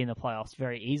could see in the playoffs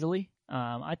very easily.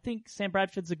 I think Sam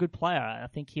Bradford's a good player. I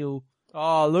think he'll...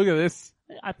 Oh, look at this.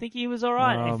 I think he was all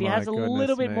right. If he has a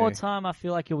little bit more time, I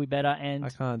feel like he'll be better. And I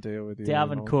can't deal with you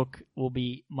Dalvin anymore. Cook will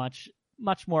be much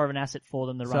much more of an asset for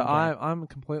them. So I'm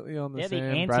completely on the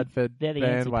Sam Bradford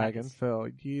bandwagon for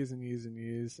years and years and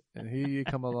years, and here you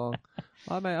come along.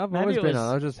 I've always been on.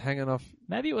 I was just hanging off.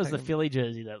 Maybe it was the Philly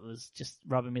jersey that was just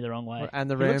rubbing me the wrong way. And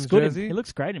the Rams jersey. He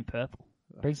looks great in purple.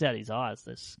 Brings out his eyes.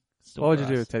 What would you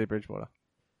do with Teddy Bridgewater?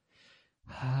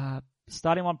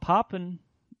 Start him on PUP and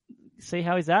see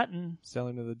how he's at, and sell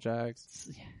him to the Jags.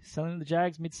 Sell him to the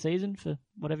Jags mid-season for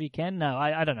whatever you can. No,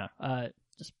 I don't know.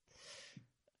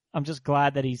 I'm just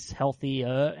glad that he's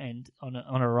healthier and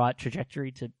on a right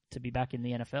trajectory to be back in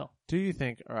the NFL. Do you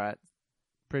think, all right,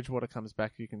 Bridgewater comes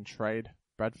back, you can trade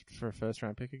Bradford for a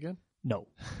first-round pick again? No.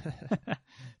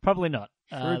 Probably not.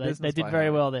 They did very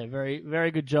well there. Very,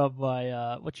 very good job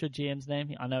by, what's your GM's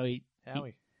name? Howie.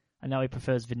 I know he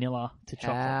prefers vanilla to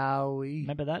chocolate. Howie.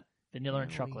 Remember that? Vanilla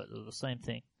and chocolate are the same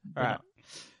thing. All right.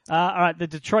 All right. The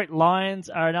Detroit Lions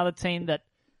are another team that,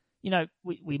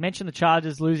 we mentioned the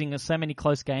Chargers losing so many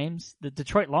close games. The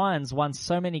Detroit Lions won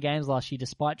so many games last year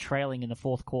despite trailing in the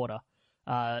fourth quarter.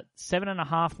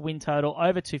 7.5 win total,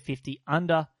 over 250.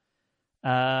 Under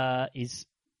is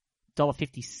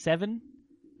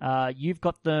 $1.57. You've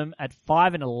got them at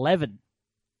 5-11.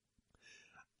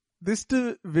 This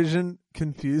division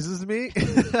confuses me.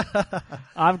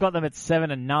 I've got them at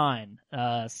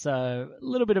 7-9. So a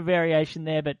little bit of variation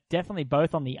there, but definitely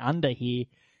both on the under here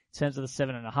in terms of the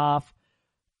 7.5.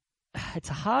 It's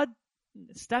a hard.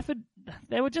 Stafford,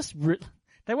 they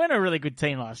weren't a really good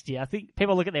team last year. I think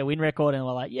people look at their win record and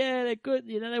were like, yeah, they're good.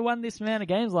 They won this amount of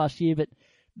games last year, but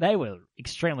they were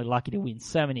extremely lucky to win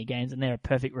so many games, and they're a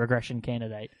perfect regression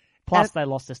candidate. Plus, they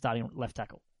lost their starting left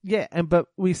tackle. Yeah, but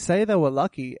we say they were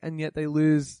lucky, and yet they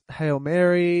lose Hail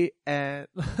Mary, and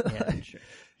yeah, true.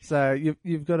 So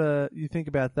you've got to think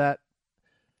about that.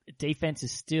 Defense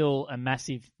is still a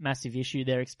massive issue.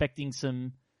 They're expecting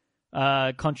some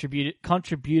contributors.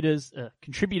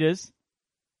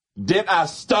 Did I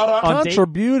stutter?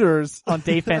 Contributors on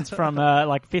defense from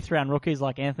like 5th round rookies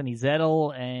like Anthony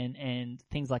Zettel and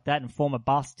things like that, and former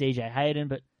bust DJ Hayden,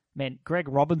 but. Man, Greg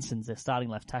Robinson's their starting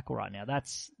left tackle right now.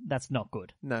 That's not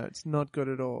good. No, it's not good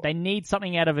at all. They need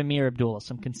something out of Amir Abdullah,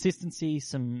 some consistency,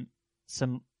 some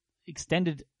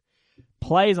extended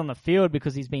plays on the field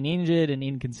because he's been injured and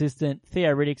inconsistent.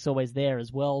 Theo Riddick's always there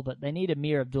as well, but they need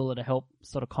Amir Abdullah to help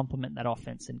sort of complement that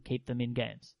offense and keep them in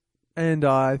games. And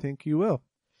I think you will.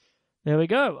 There we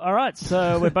go. All right,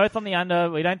 so we're both on the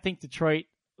under. We don't think Detroit,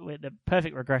 we're the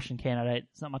perfect regression candidate.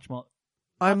 It's not much more.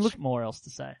 More else to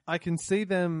say. I can see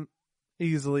them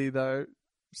easily, though,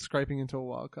 scraping into a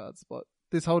wild card spot.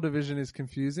 This whole division is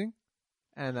confusing,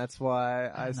 and that's why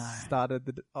I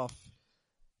started off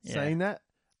saying that.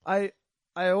 I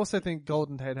also think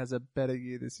Golden Tate has a better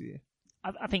year this year.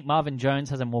 I think Marvin Jones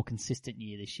has a more consistent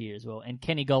year this year as well, and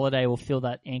Kenny Golladay will fill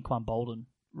that Anquan Bolden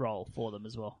role for them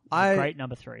as well. Great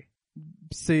number 3.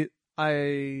 See,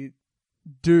 I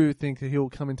do think that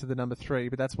he'll come into the number 3,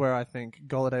 but that's where I think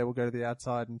Golladay will go to the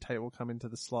outside and Tate will come into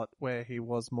the slot where he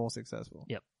was more successful.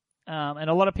 Yep. And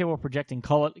a lot of people are projecting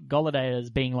Golladay as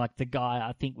being like the guy.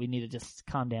 I think we need to just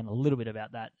calm down a little bit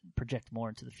about that, project more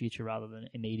into the future rather than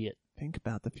immediate. Think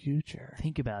about the future.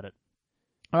 Think about it.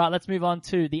 All right, let's move on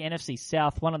to the NFC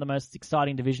South, one of the most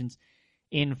exciting divisions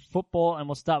in football, and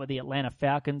we'll start with the Atlanta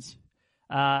Falcons.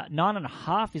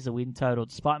 9.5 is a win total,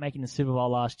 despite making the Super Bowl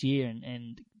last year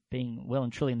and being well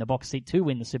and truly in the box seat to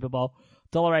win the Super Bowl.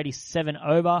 $1.87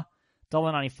 over,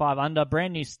 $1.95 under.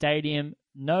 Brand new stadium.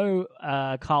 No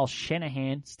Kyle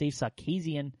Shanahan, Steve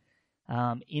Sarkisian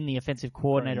in the offensive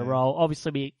coordinator role.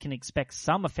 Obviously, we can expect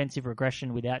some offensive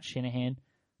regression without Shanahan,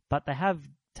 but they have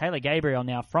Taylor Gabriel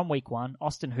now from week 1.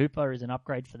 Austin Hooper is an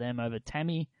upgrade for them over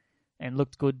Tammy and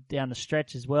looked good down the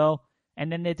stretch as well.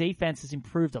 And then their defense has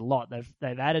improved a lot.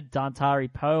 They've added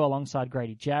Dantari Poe alongside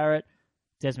Grady Jarrett.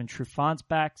 Desmond Trufant's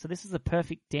back. So this is the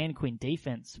perfect Dan Quinn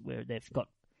defense where they've got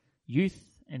youth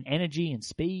and energy and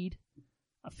speed.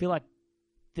 I feel like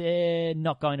they're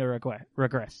not going to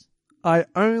regress. I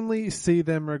only see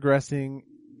them regressing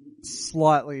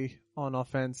slightly on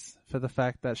offense for the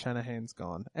fact that Shanahan's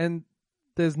gone. And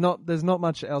there's not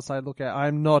much else I look at.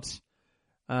 I'm not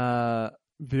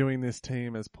viewing this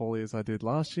team as poorly as I did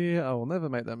last year. I will never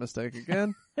make that mistake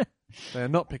again. They're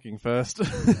not picking first.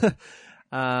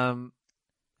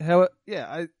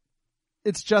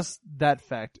 It's just that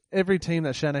fact. Every team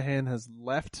that Shanahan has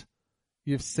left,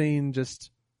 you've seen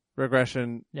just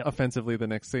regression offensively the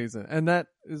next season. And that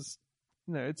is,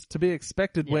 it's to be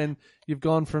expected when you've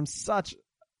gone from such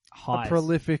a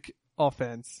prolific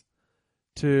offense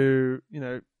to,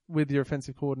 with your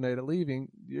offensive coordinator leaving,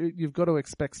 you've got to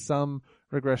expect some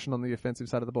regression on the offensive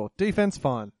side of the ball. Defense,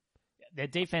 fine. their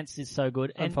defense is so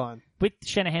good. I'm And fine. with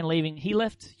Shanahan leaving, he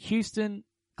left Houston,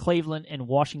 Cleveland, and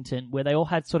Washington, where they all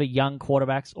had sort of young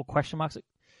quarterbacks or question marks at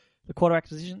the quarterback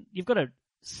position. You've got a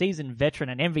seasoned veteran,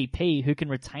 an MVP, who can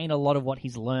retain a lot of what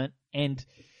he's learned and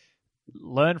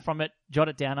learn from it, jot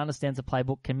it down, understands the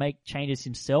playbook, can make changes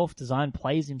himself, design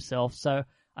plays himself. So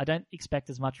I don't expect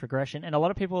as much regression. And a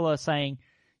lot of people are saying,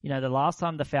 the last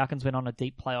time the Falcons went on a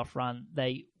deep playoff run,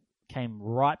 they came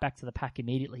right back to the pack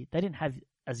immediately. They didn't have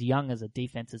as young as a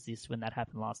defense as this when that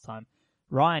happened last time.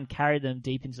 Ryan carried them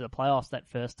deep into the playoffs that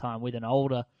first time with an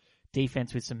older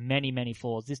defense with some many, many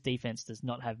flaws. This defense does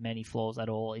not have many flaws at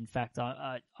all. In fact,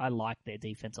 I like their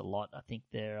defense a lot. I think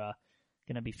they're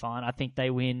going to be fine. I think they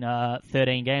win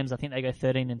 13 games. I think they go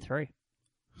 13-3,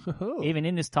 even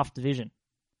in this tough division.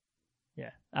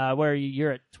 Yeah. Where are you?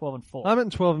 You're at 12-4. I'm at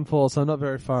 12-4, so I'm not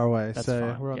very far away. That's so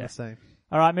fine, we're on yeah. the same.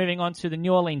 All right, moving on to the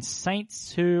New Orleans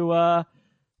Saints, who,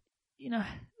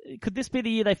 could this be the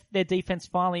year their defense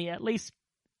finally at least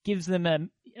gives them a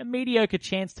mediocre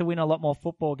chance to win a lot more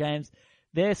football games?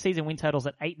 Their season win total's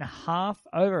at 8.5,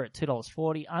 over at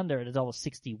 $2.40, under at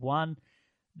 $1.61.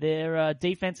 Their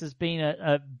defense has been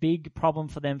a big problem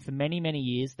for them for many, many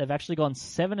years. They've actually gone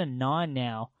 7-9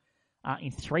 now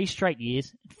in 3 straight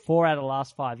years, 4 out of the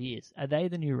last 5 years. Are they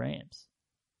the new Rams?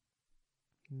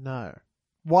 No.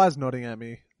 Why's nodding at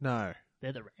me? No.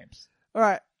 They're the Rams. All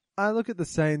right. I look at the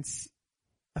Saints.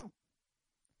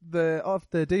 Their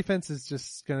defense is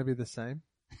just going to be the same.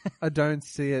 I don't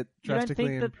see it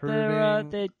drastically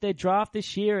improving. Their draft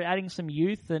this year, adding some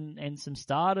youth and some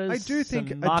starters. I do think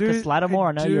some Marcus Lattimore.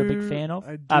 I know you're a big fan of.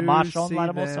 Marshawn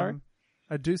Lattimore. Sorry.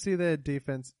 I do see their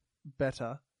defense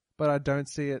better, but I don't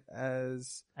see it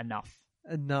as enough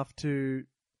to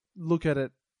look at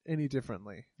it any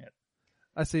differently. Yep.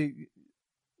 I see,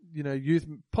 youth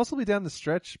possibly down the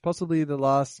stretch, possibly the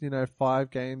last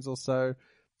 5 games or so.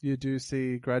 You do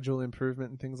see gradual improvement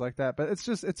and things like that, but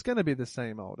it's going to be the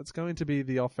same old. It's going to be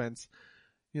the offense,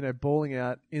 balling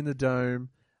out in the dome.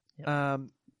 Yep.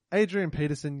 Adrian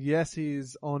Peterson, yes,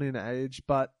 he's on in age,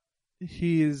 but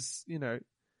he is,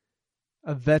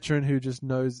 a veteran who just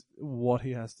knows what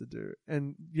he has to do.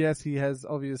 And yes, he's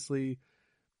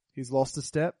lost a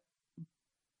step,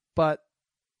 but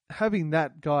having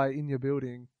that guy in your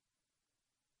building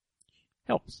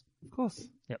helps. Of course.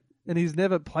 Yep. And he's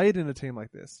never played in a team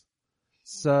like this.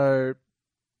 So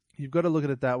you've got to look at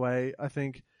it that way. I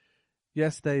think,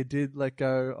 yes, they did let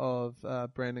go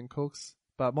of Brandon Cooks,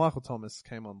 but Michael Thomas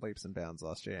came on leaps and bounds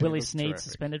last year. Willie Snead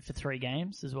suspended for 3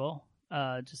 games as well,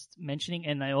 just mentioning.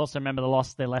 And they also remember the loss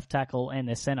of their left tackle and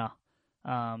their center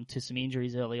to some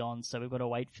injuries early on. So we've got to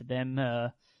wait for them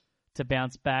to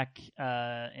bounce back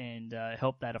and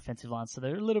help that offensive line. So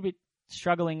they're a little bit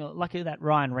struggling. Lucky that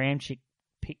Ryan Ramchick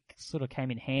pick sort of came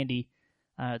in handy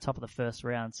top of the first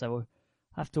round. So we'll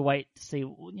have to wait to see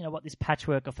what this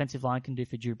patchwork offensive line can do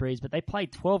for Drew Brees. But they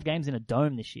played 12 games in a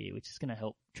dome this year, which is going to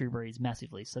help Drew Brees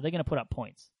massively. So they're going to put up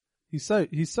points. He's so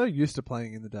used to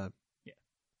playing in the dome. Yeah.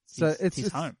 So it's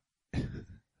his home. He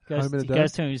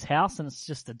goes to his house and it's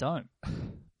just a dome.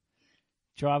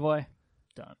 Driveway,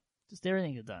 dome. Just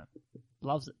everything's a dome.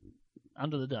 Loves it.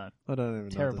 Under the Dome. I don't even know.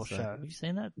 Terrible show. Have you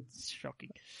seen that? It's shocking.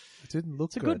 It didn't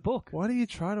look good. It's a good book. Why do you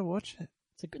try to watch it?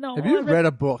 Have you read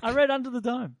a book? I read Under the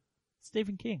Dome.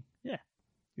 Stephen King. Yeah.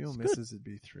 Your missus would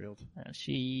be thrilled.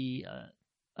 She,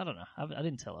 I don't know. I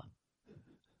didn't tell her.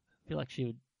 I feel like she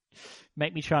would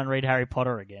make me try and read Harry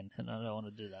Potter again, and I don't want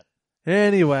to do that.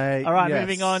 Anyway. All right, yes.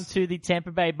 Moving on to the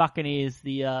Tampa Bay Buccaneers,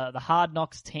 the Hard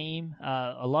Knocks team.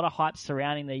 A lot of hype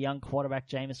surrounding their young quarterback,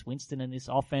 Jameis Winston, and this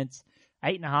offense.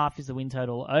 8.5 is the win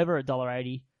total, over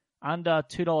 $1.80, under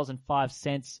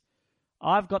 $2.05.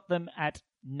 I've got them at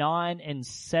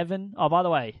 9-7. Oh, by the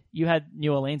way, you had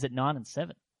New Orleans at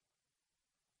 9-7.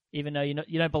 Even though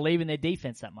you don't believe in their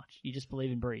defense that much, you just believe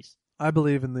in Brees. I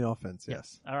believe in the offense.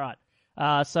 Yes. All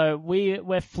right. So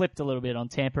we're flipped a little bit on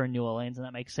Tampa and New Orleans, and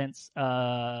that makes sense.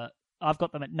 I've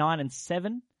got them at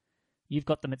 9-7. You've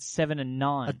got them at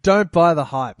 7-9. I don't buy the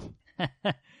hype.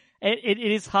 It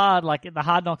is hard. Like the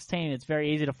Hard Knocks team, it's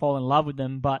very easy to fall in love with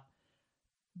them, but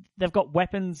they've got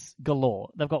weapons galore.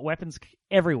 They've got weapons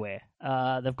everywhere.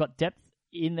 They've got depth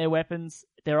in their weapons.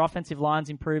 Their offensive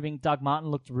line's improving. Doug Martin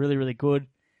looked really, really good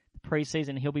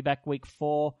preseason. He'll be back week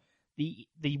 4.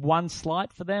 The one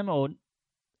slight for them, or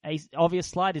a obvious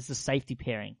slight, is the safety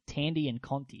pairing, Tandy and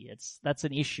Conti. That's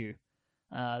an issue.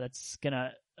 That's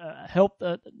gonna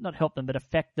not help them, but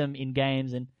affect them in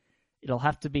games, and it'll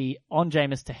have to be on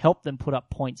Jameis to help them put up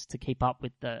points to keep up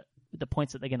with the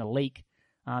points that they're going to leak.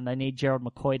 They need Gerald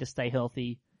McCoy to stay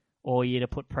healthy all year to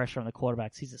put pressure on the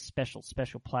quarterbacks. He's a special,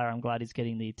 special player. I'm glad he's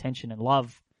getting the attention and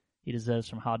love he deserves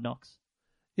from Hard Knocks.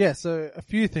 Yeah, so a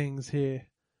few things here.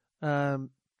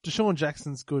 Deshaun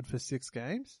Jackson's good for 6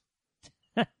 games.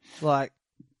 Like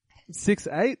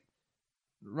 6-8,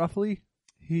 roughly.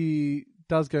 He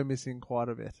does go missing quite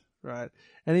a bit, right?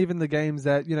 And even the games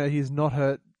that, he's not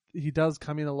hurt, he does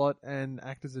come in a lot and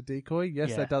act as a decoy.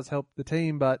 Yes, that does help the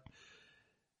team, but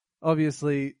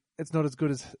obviously it's not as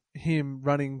good as him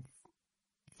running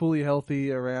fully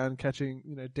healthy around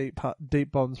catching,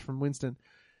 deep bombs from Winston.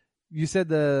 You said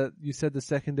the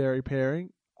secondary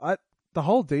pairing. The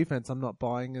whole defense I'm not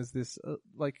buying as this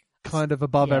kind of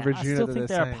above average unit. I still that think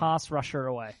they're they're a pass rusher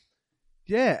away.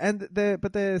 Yeah, and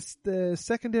their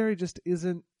secondary just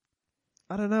isn't.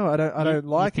 I don't know. I don't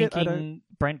like it. I don't.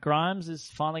 Brent Grimes is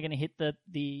finally going to hit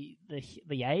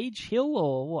the age hill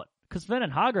or what? Because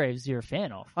Vernon Hargreaves, you're a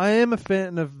fan of. I am a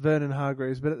fan of Vernon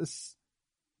Hargreaves, but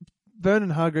Vernon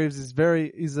Hargreaves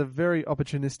is a very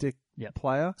opportunistic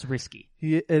player. It's risky.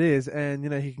 It is,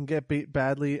 and he can get beat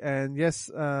badly. And yes,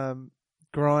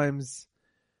 Grimes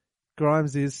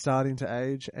is starting to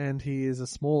age, and he is a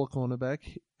smaller cornerback.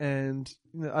 And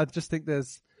I just think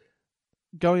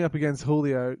going up against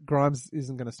Julio, Grimes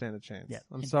isn't going to stand a chance. Yep.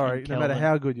 I'm sorry, no matter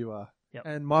how good you are. Yep.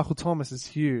 And Michael Thomas is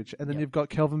huge, and then you've got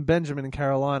Kelvin Benjamin in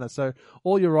Carolina. So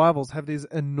all your rivals have these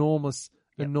enormous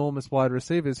wide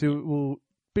receivers who will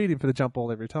beat him for the jump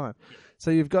ball every time. So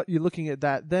you're looking at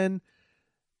that. Then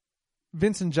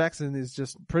Vincent Jackson is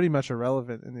just pretty much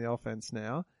irrelevant in the offense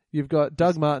now. You've got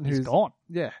Doug Martin, who's gone.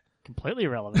 Yeah. Completely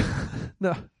irrelevant.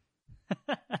 No.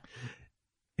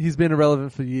 He's been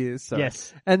irrelevant for years. So.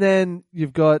 Yes. And then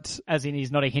you've got... As in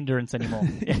he's not a hindrance anymore.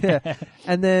 Yeah.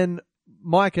 And then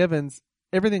Mike Evans,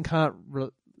 everything can't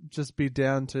just be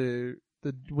down to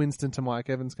the Winston to Mike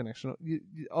Evans connection.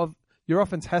 Your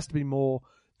offense has to be more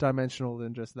dimensional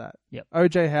than just that. Yep.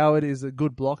 OJ Howard is a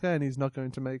good blocker, and he's not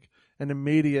going to make an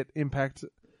immediate impact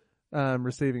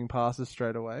receiving passes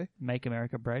straight away. Make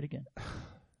America great again.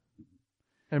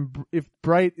 And if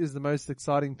Brait is the most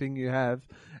exciting thing you have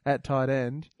at tight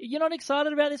end... You're not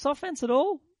excited about this offense at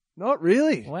all? Not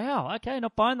really. Wow, okay,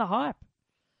 not buying the hype.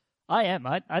 I am.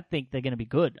 I think they're going to be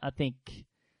good. I think...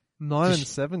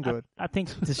 9-7 good. I think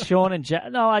Deshaun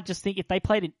and... No, I just think if they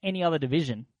played in any other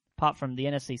division, apart from the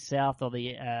NFC South or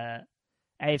the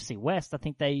AFC West, I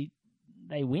think they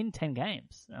win 10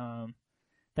 games.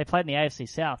 They played in the AFC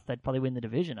South, they'd probably win the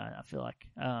division. I feel like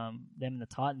them and the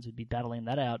Titans would be battling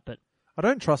that out, but... I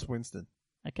don't trust Winston.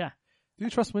 Okay. Do you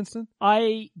trust Winston?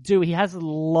 I do. He has a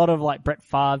lot of Brett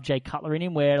Favre, Jay Cutler in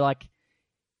him, where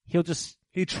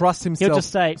he trusts himself. He'll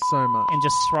just say so much and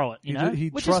just throw it. He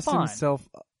which trusts is fine. himself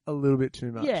a little bit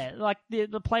too much. Yeah, like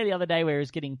the play the other day where he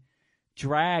was getting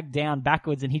dragged down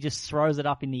backwards and he just throws it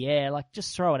up in the air.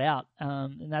 Just throw it out.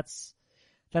 And that's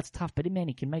tough. But man,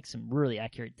 he can make some really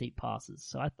accurate deep passes.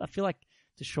 So I feel like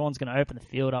Deshaun's going to open the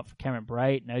field up for Cameron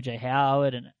Brait and OJ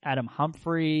Howard and Adam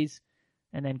Humphries.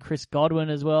 And then Chris Godwin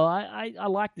as well. I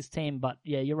like this team, but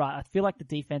yeah, you're right. I feel like the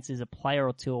defense is a player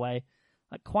or two away.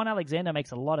 Quan Alexander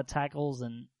makes a lot of tackles,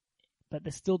 but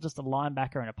they're still just a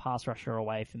linebacker and a pass rusher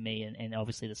away for me, and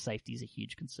obviously the safety is a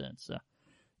huge concern. So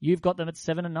you've got them at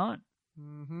 7-9.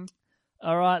 Mm-hmm.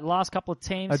 All right, last couple of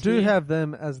teams. I do have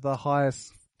them as the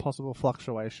highest possible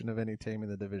fluctuation of any team in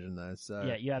the division, though. So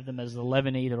yeah, you have them as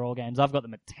 11 either-or games. I've got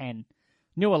them at 10.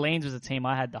 New Orleans was a team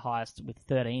I had the highest with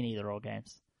 13 either-or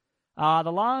games.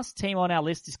 The last team on our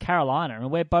list is Carolina,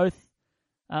 and we're both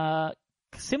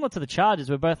similar to the Chargers.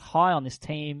 We're both high on this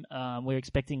team. We're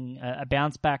expecting a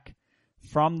bounce back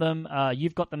from them.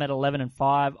 You've got them at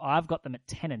 11-5. I've got them at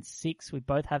 10-6. We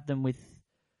both have them with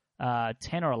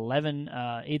 10 or 11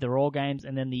 either-or games,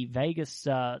 and then the Vegas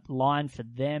line for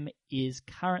them is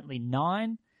currently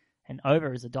 9, and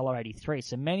over is $1.83.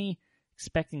 So many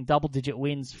expecting double-digit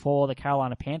wins for the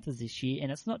Carolina Panthers this year,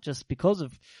 and it's not just because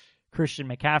of Christian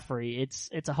McCaffrey.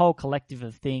 It's a whole collective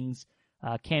of things.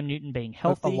 Cam Newton being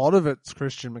healthy. A lot of it's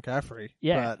Christian McCaffrey.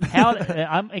 Yeah. But...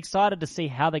 I'm excited to see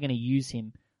how they're going to use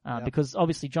him because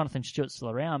obviously Jonathan Stewart's still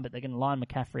around, but they're going to line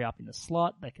McCaffrey up in the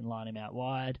slot. They can line him out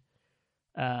wide.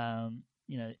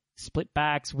 Split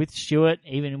backs with Stewart,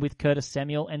 even with Curtis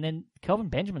Samuel, and then Kelvin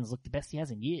Benjamin's looked the best he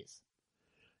has in years.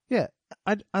 Yeah.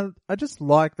 I just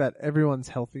like that everyone's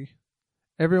healthy.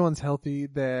 Everyone's healthy.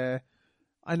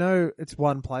 I know it's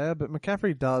one player, but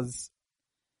McCaffrey does,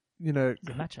 it's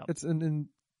a matchup. It's an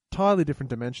entirely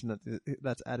different dimension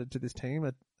that's added to this team.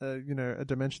 A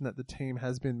dimension that the team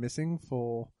has been missing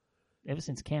ever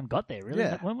since Cam got there. Really,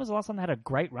 yeah. When was the last time they had a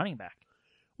great running back?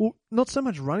 Well, not so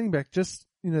much running back, just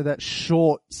that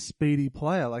short, speedy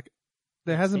player.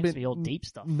 There hasn't been all deep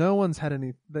stuff. No one's had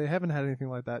any. They haven't had anything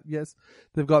like that. Yes,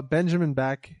 they've got Benjamin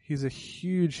back. He's a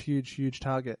huge, huge, huge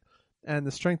target. And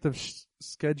the strength of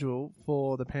schedule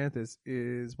for the Panthers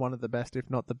is one of the best, if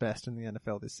not the best, in the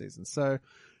NFL this season. So,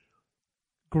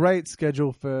 great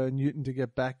schedule for Newton to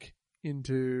get back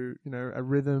into, a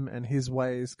rhythm and his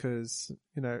ways, because,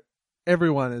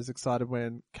 everyone is excited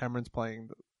when Cameron's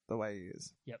playing the way he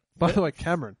is. Yep. By the way,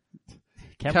 Cameron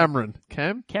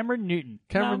Newton. Cameron Newton.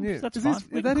 That's Is fine.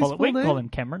 his- We is that can his call full we can name? call him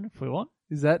Cameron if we want.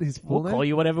 Is that his full We'll name? call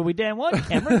you whatever we damn want,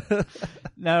 Cameron.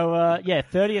 No,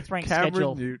 30th ranked Cameron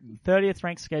schedule. Newton. 30th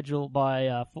ranked schedule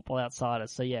by Football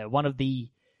Outsiders. So yeah, one of the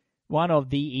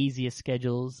easiest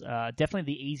schedules.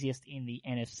 Definitely the easiest in the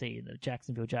NFC. The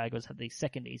Jacksonville Jaguars have the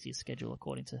second easiest schedule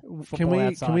according to Football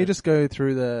Outsiders. Can we just go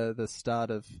through the start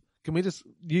of?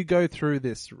 You go through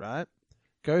this, right?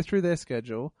 Go through their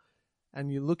schedule,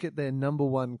 and you look at their number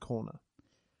one corner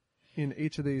in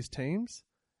each of these teams,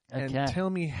 and tell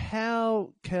me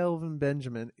how Kelvin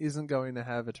Benjamin isn't going to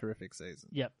have a terrific season.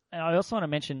 Yep. And I also want to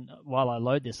mention, while I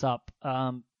load this up,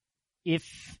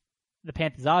 if the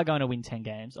Panthers are going to win 10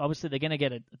 games, obviously they're going to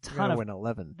get a ton of... win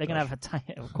 11. They're going to have,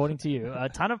 according to you, a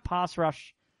ton of pass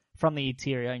rush from the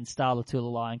interior in Starla,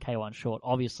 Tulalai, and K1 Short,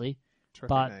 obviously.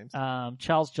 Terrific names.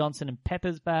 Charles Johnson and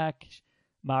Pepper's back,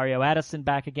 Mario Addison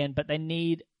back again, but they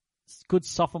need good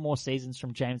sophomore seasons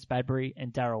from James Badbury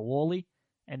and Darryl Worley,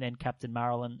 and then Captain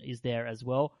Marilyn is there as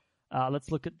well. Let's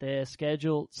look at their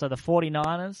schedule. So the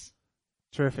 49ers.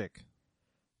 Terrific.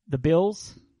 The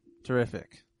Bills.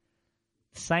 Terrific.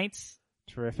 Saints.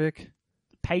 Terrific.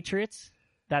 Patriots.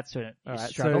 That's it. All right,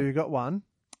 Struggle. so you got one.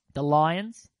 The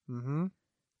Lions. Mm-hmm.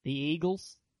 The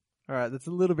Eagles. All right, that's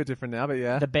a little bit different now, but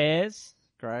yeah. The Bears.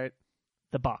 Great.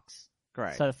 The Bucks.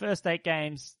 Great. So the first 8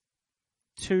 games,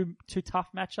 two tough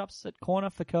matchups at corner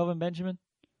for Kelvin Benjamin.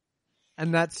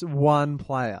 And that's one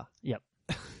player. Yep.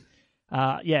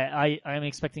 I am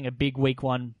expecting a big week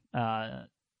 1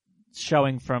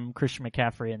 showing from Christian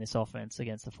McCaffrey in this offense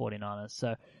against the 49ers.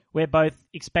 So we're both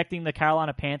expecting the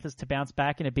Carolina Panthers to bounce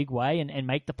back in a big way and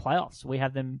make the playoffs. We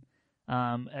have them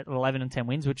at 11 and 10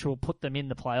 wins, which will put them in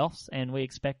the playoffs, and we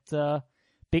expect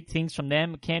big things from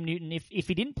them. Cam Newton, if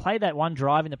he didn't play that one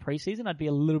drive in the preseason, I'd be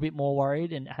a little bit more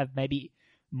worried and have maybe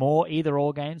more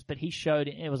either-or games, but he showed,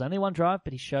 it was only one drive,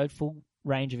 but he showed full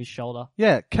range of his shoulder.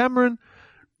 Yeah, Cameron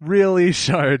really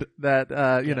showed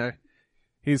that,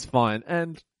 he's fine.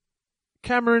 And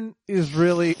Cameron is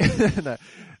really...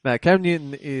 no, Cam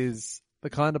Newton is the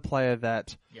kind of player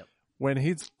that when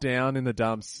he's down in the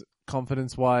dumps,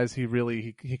 confidence-wise, he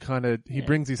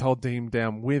brings his whole team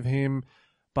down with him,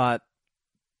 but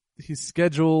his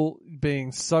schedule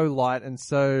being so light and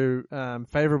so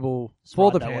favorable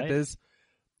for the Panthers,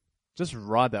 just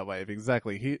ride that wave.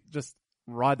 Exactly. He just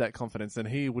ride that confidence, and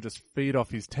he will just feed off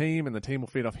his team, and the team will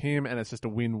feed off him, and it's just a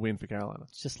win-win for Carolina.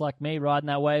 It's just like me riding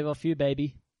that wave off you,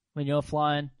 baby. When you're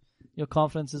flying, your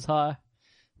confidence is high.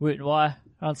 Woot and Wye,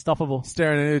 unstoppable.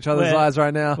 Staring at each other's eyes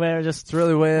right now. It's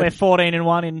really weird. We're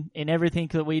 14-1 in everything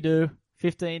that we do.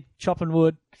 15, chopping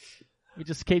wood. We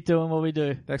just keep doing what we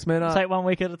do. Next man up. Take 1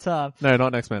 week at a time. No,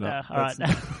 not next man up. All right.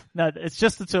 No, it's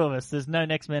just the two of us. There's no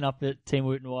next man up at Team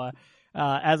Woot and Wye.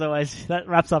 As always, that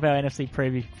wraps up our NFC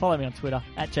preview. Follow me on Twitter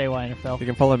at JYNFL. You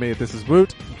can follow me at This Is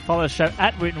Woot. Follow the show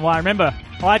at Woot and Wye. Remember,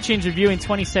 iTunes review in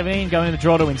 2017 going in the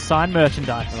draw to win signed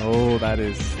merchandise. Oh, that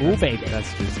is. Ooh, baby.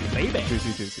 That's juicy. Baby.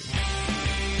 Juicy.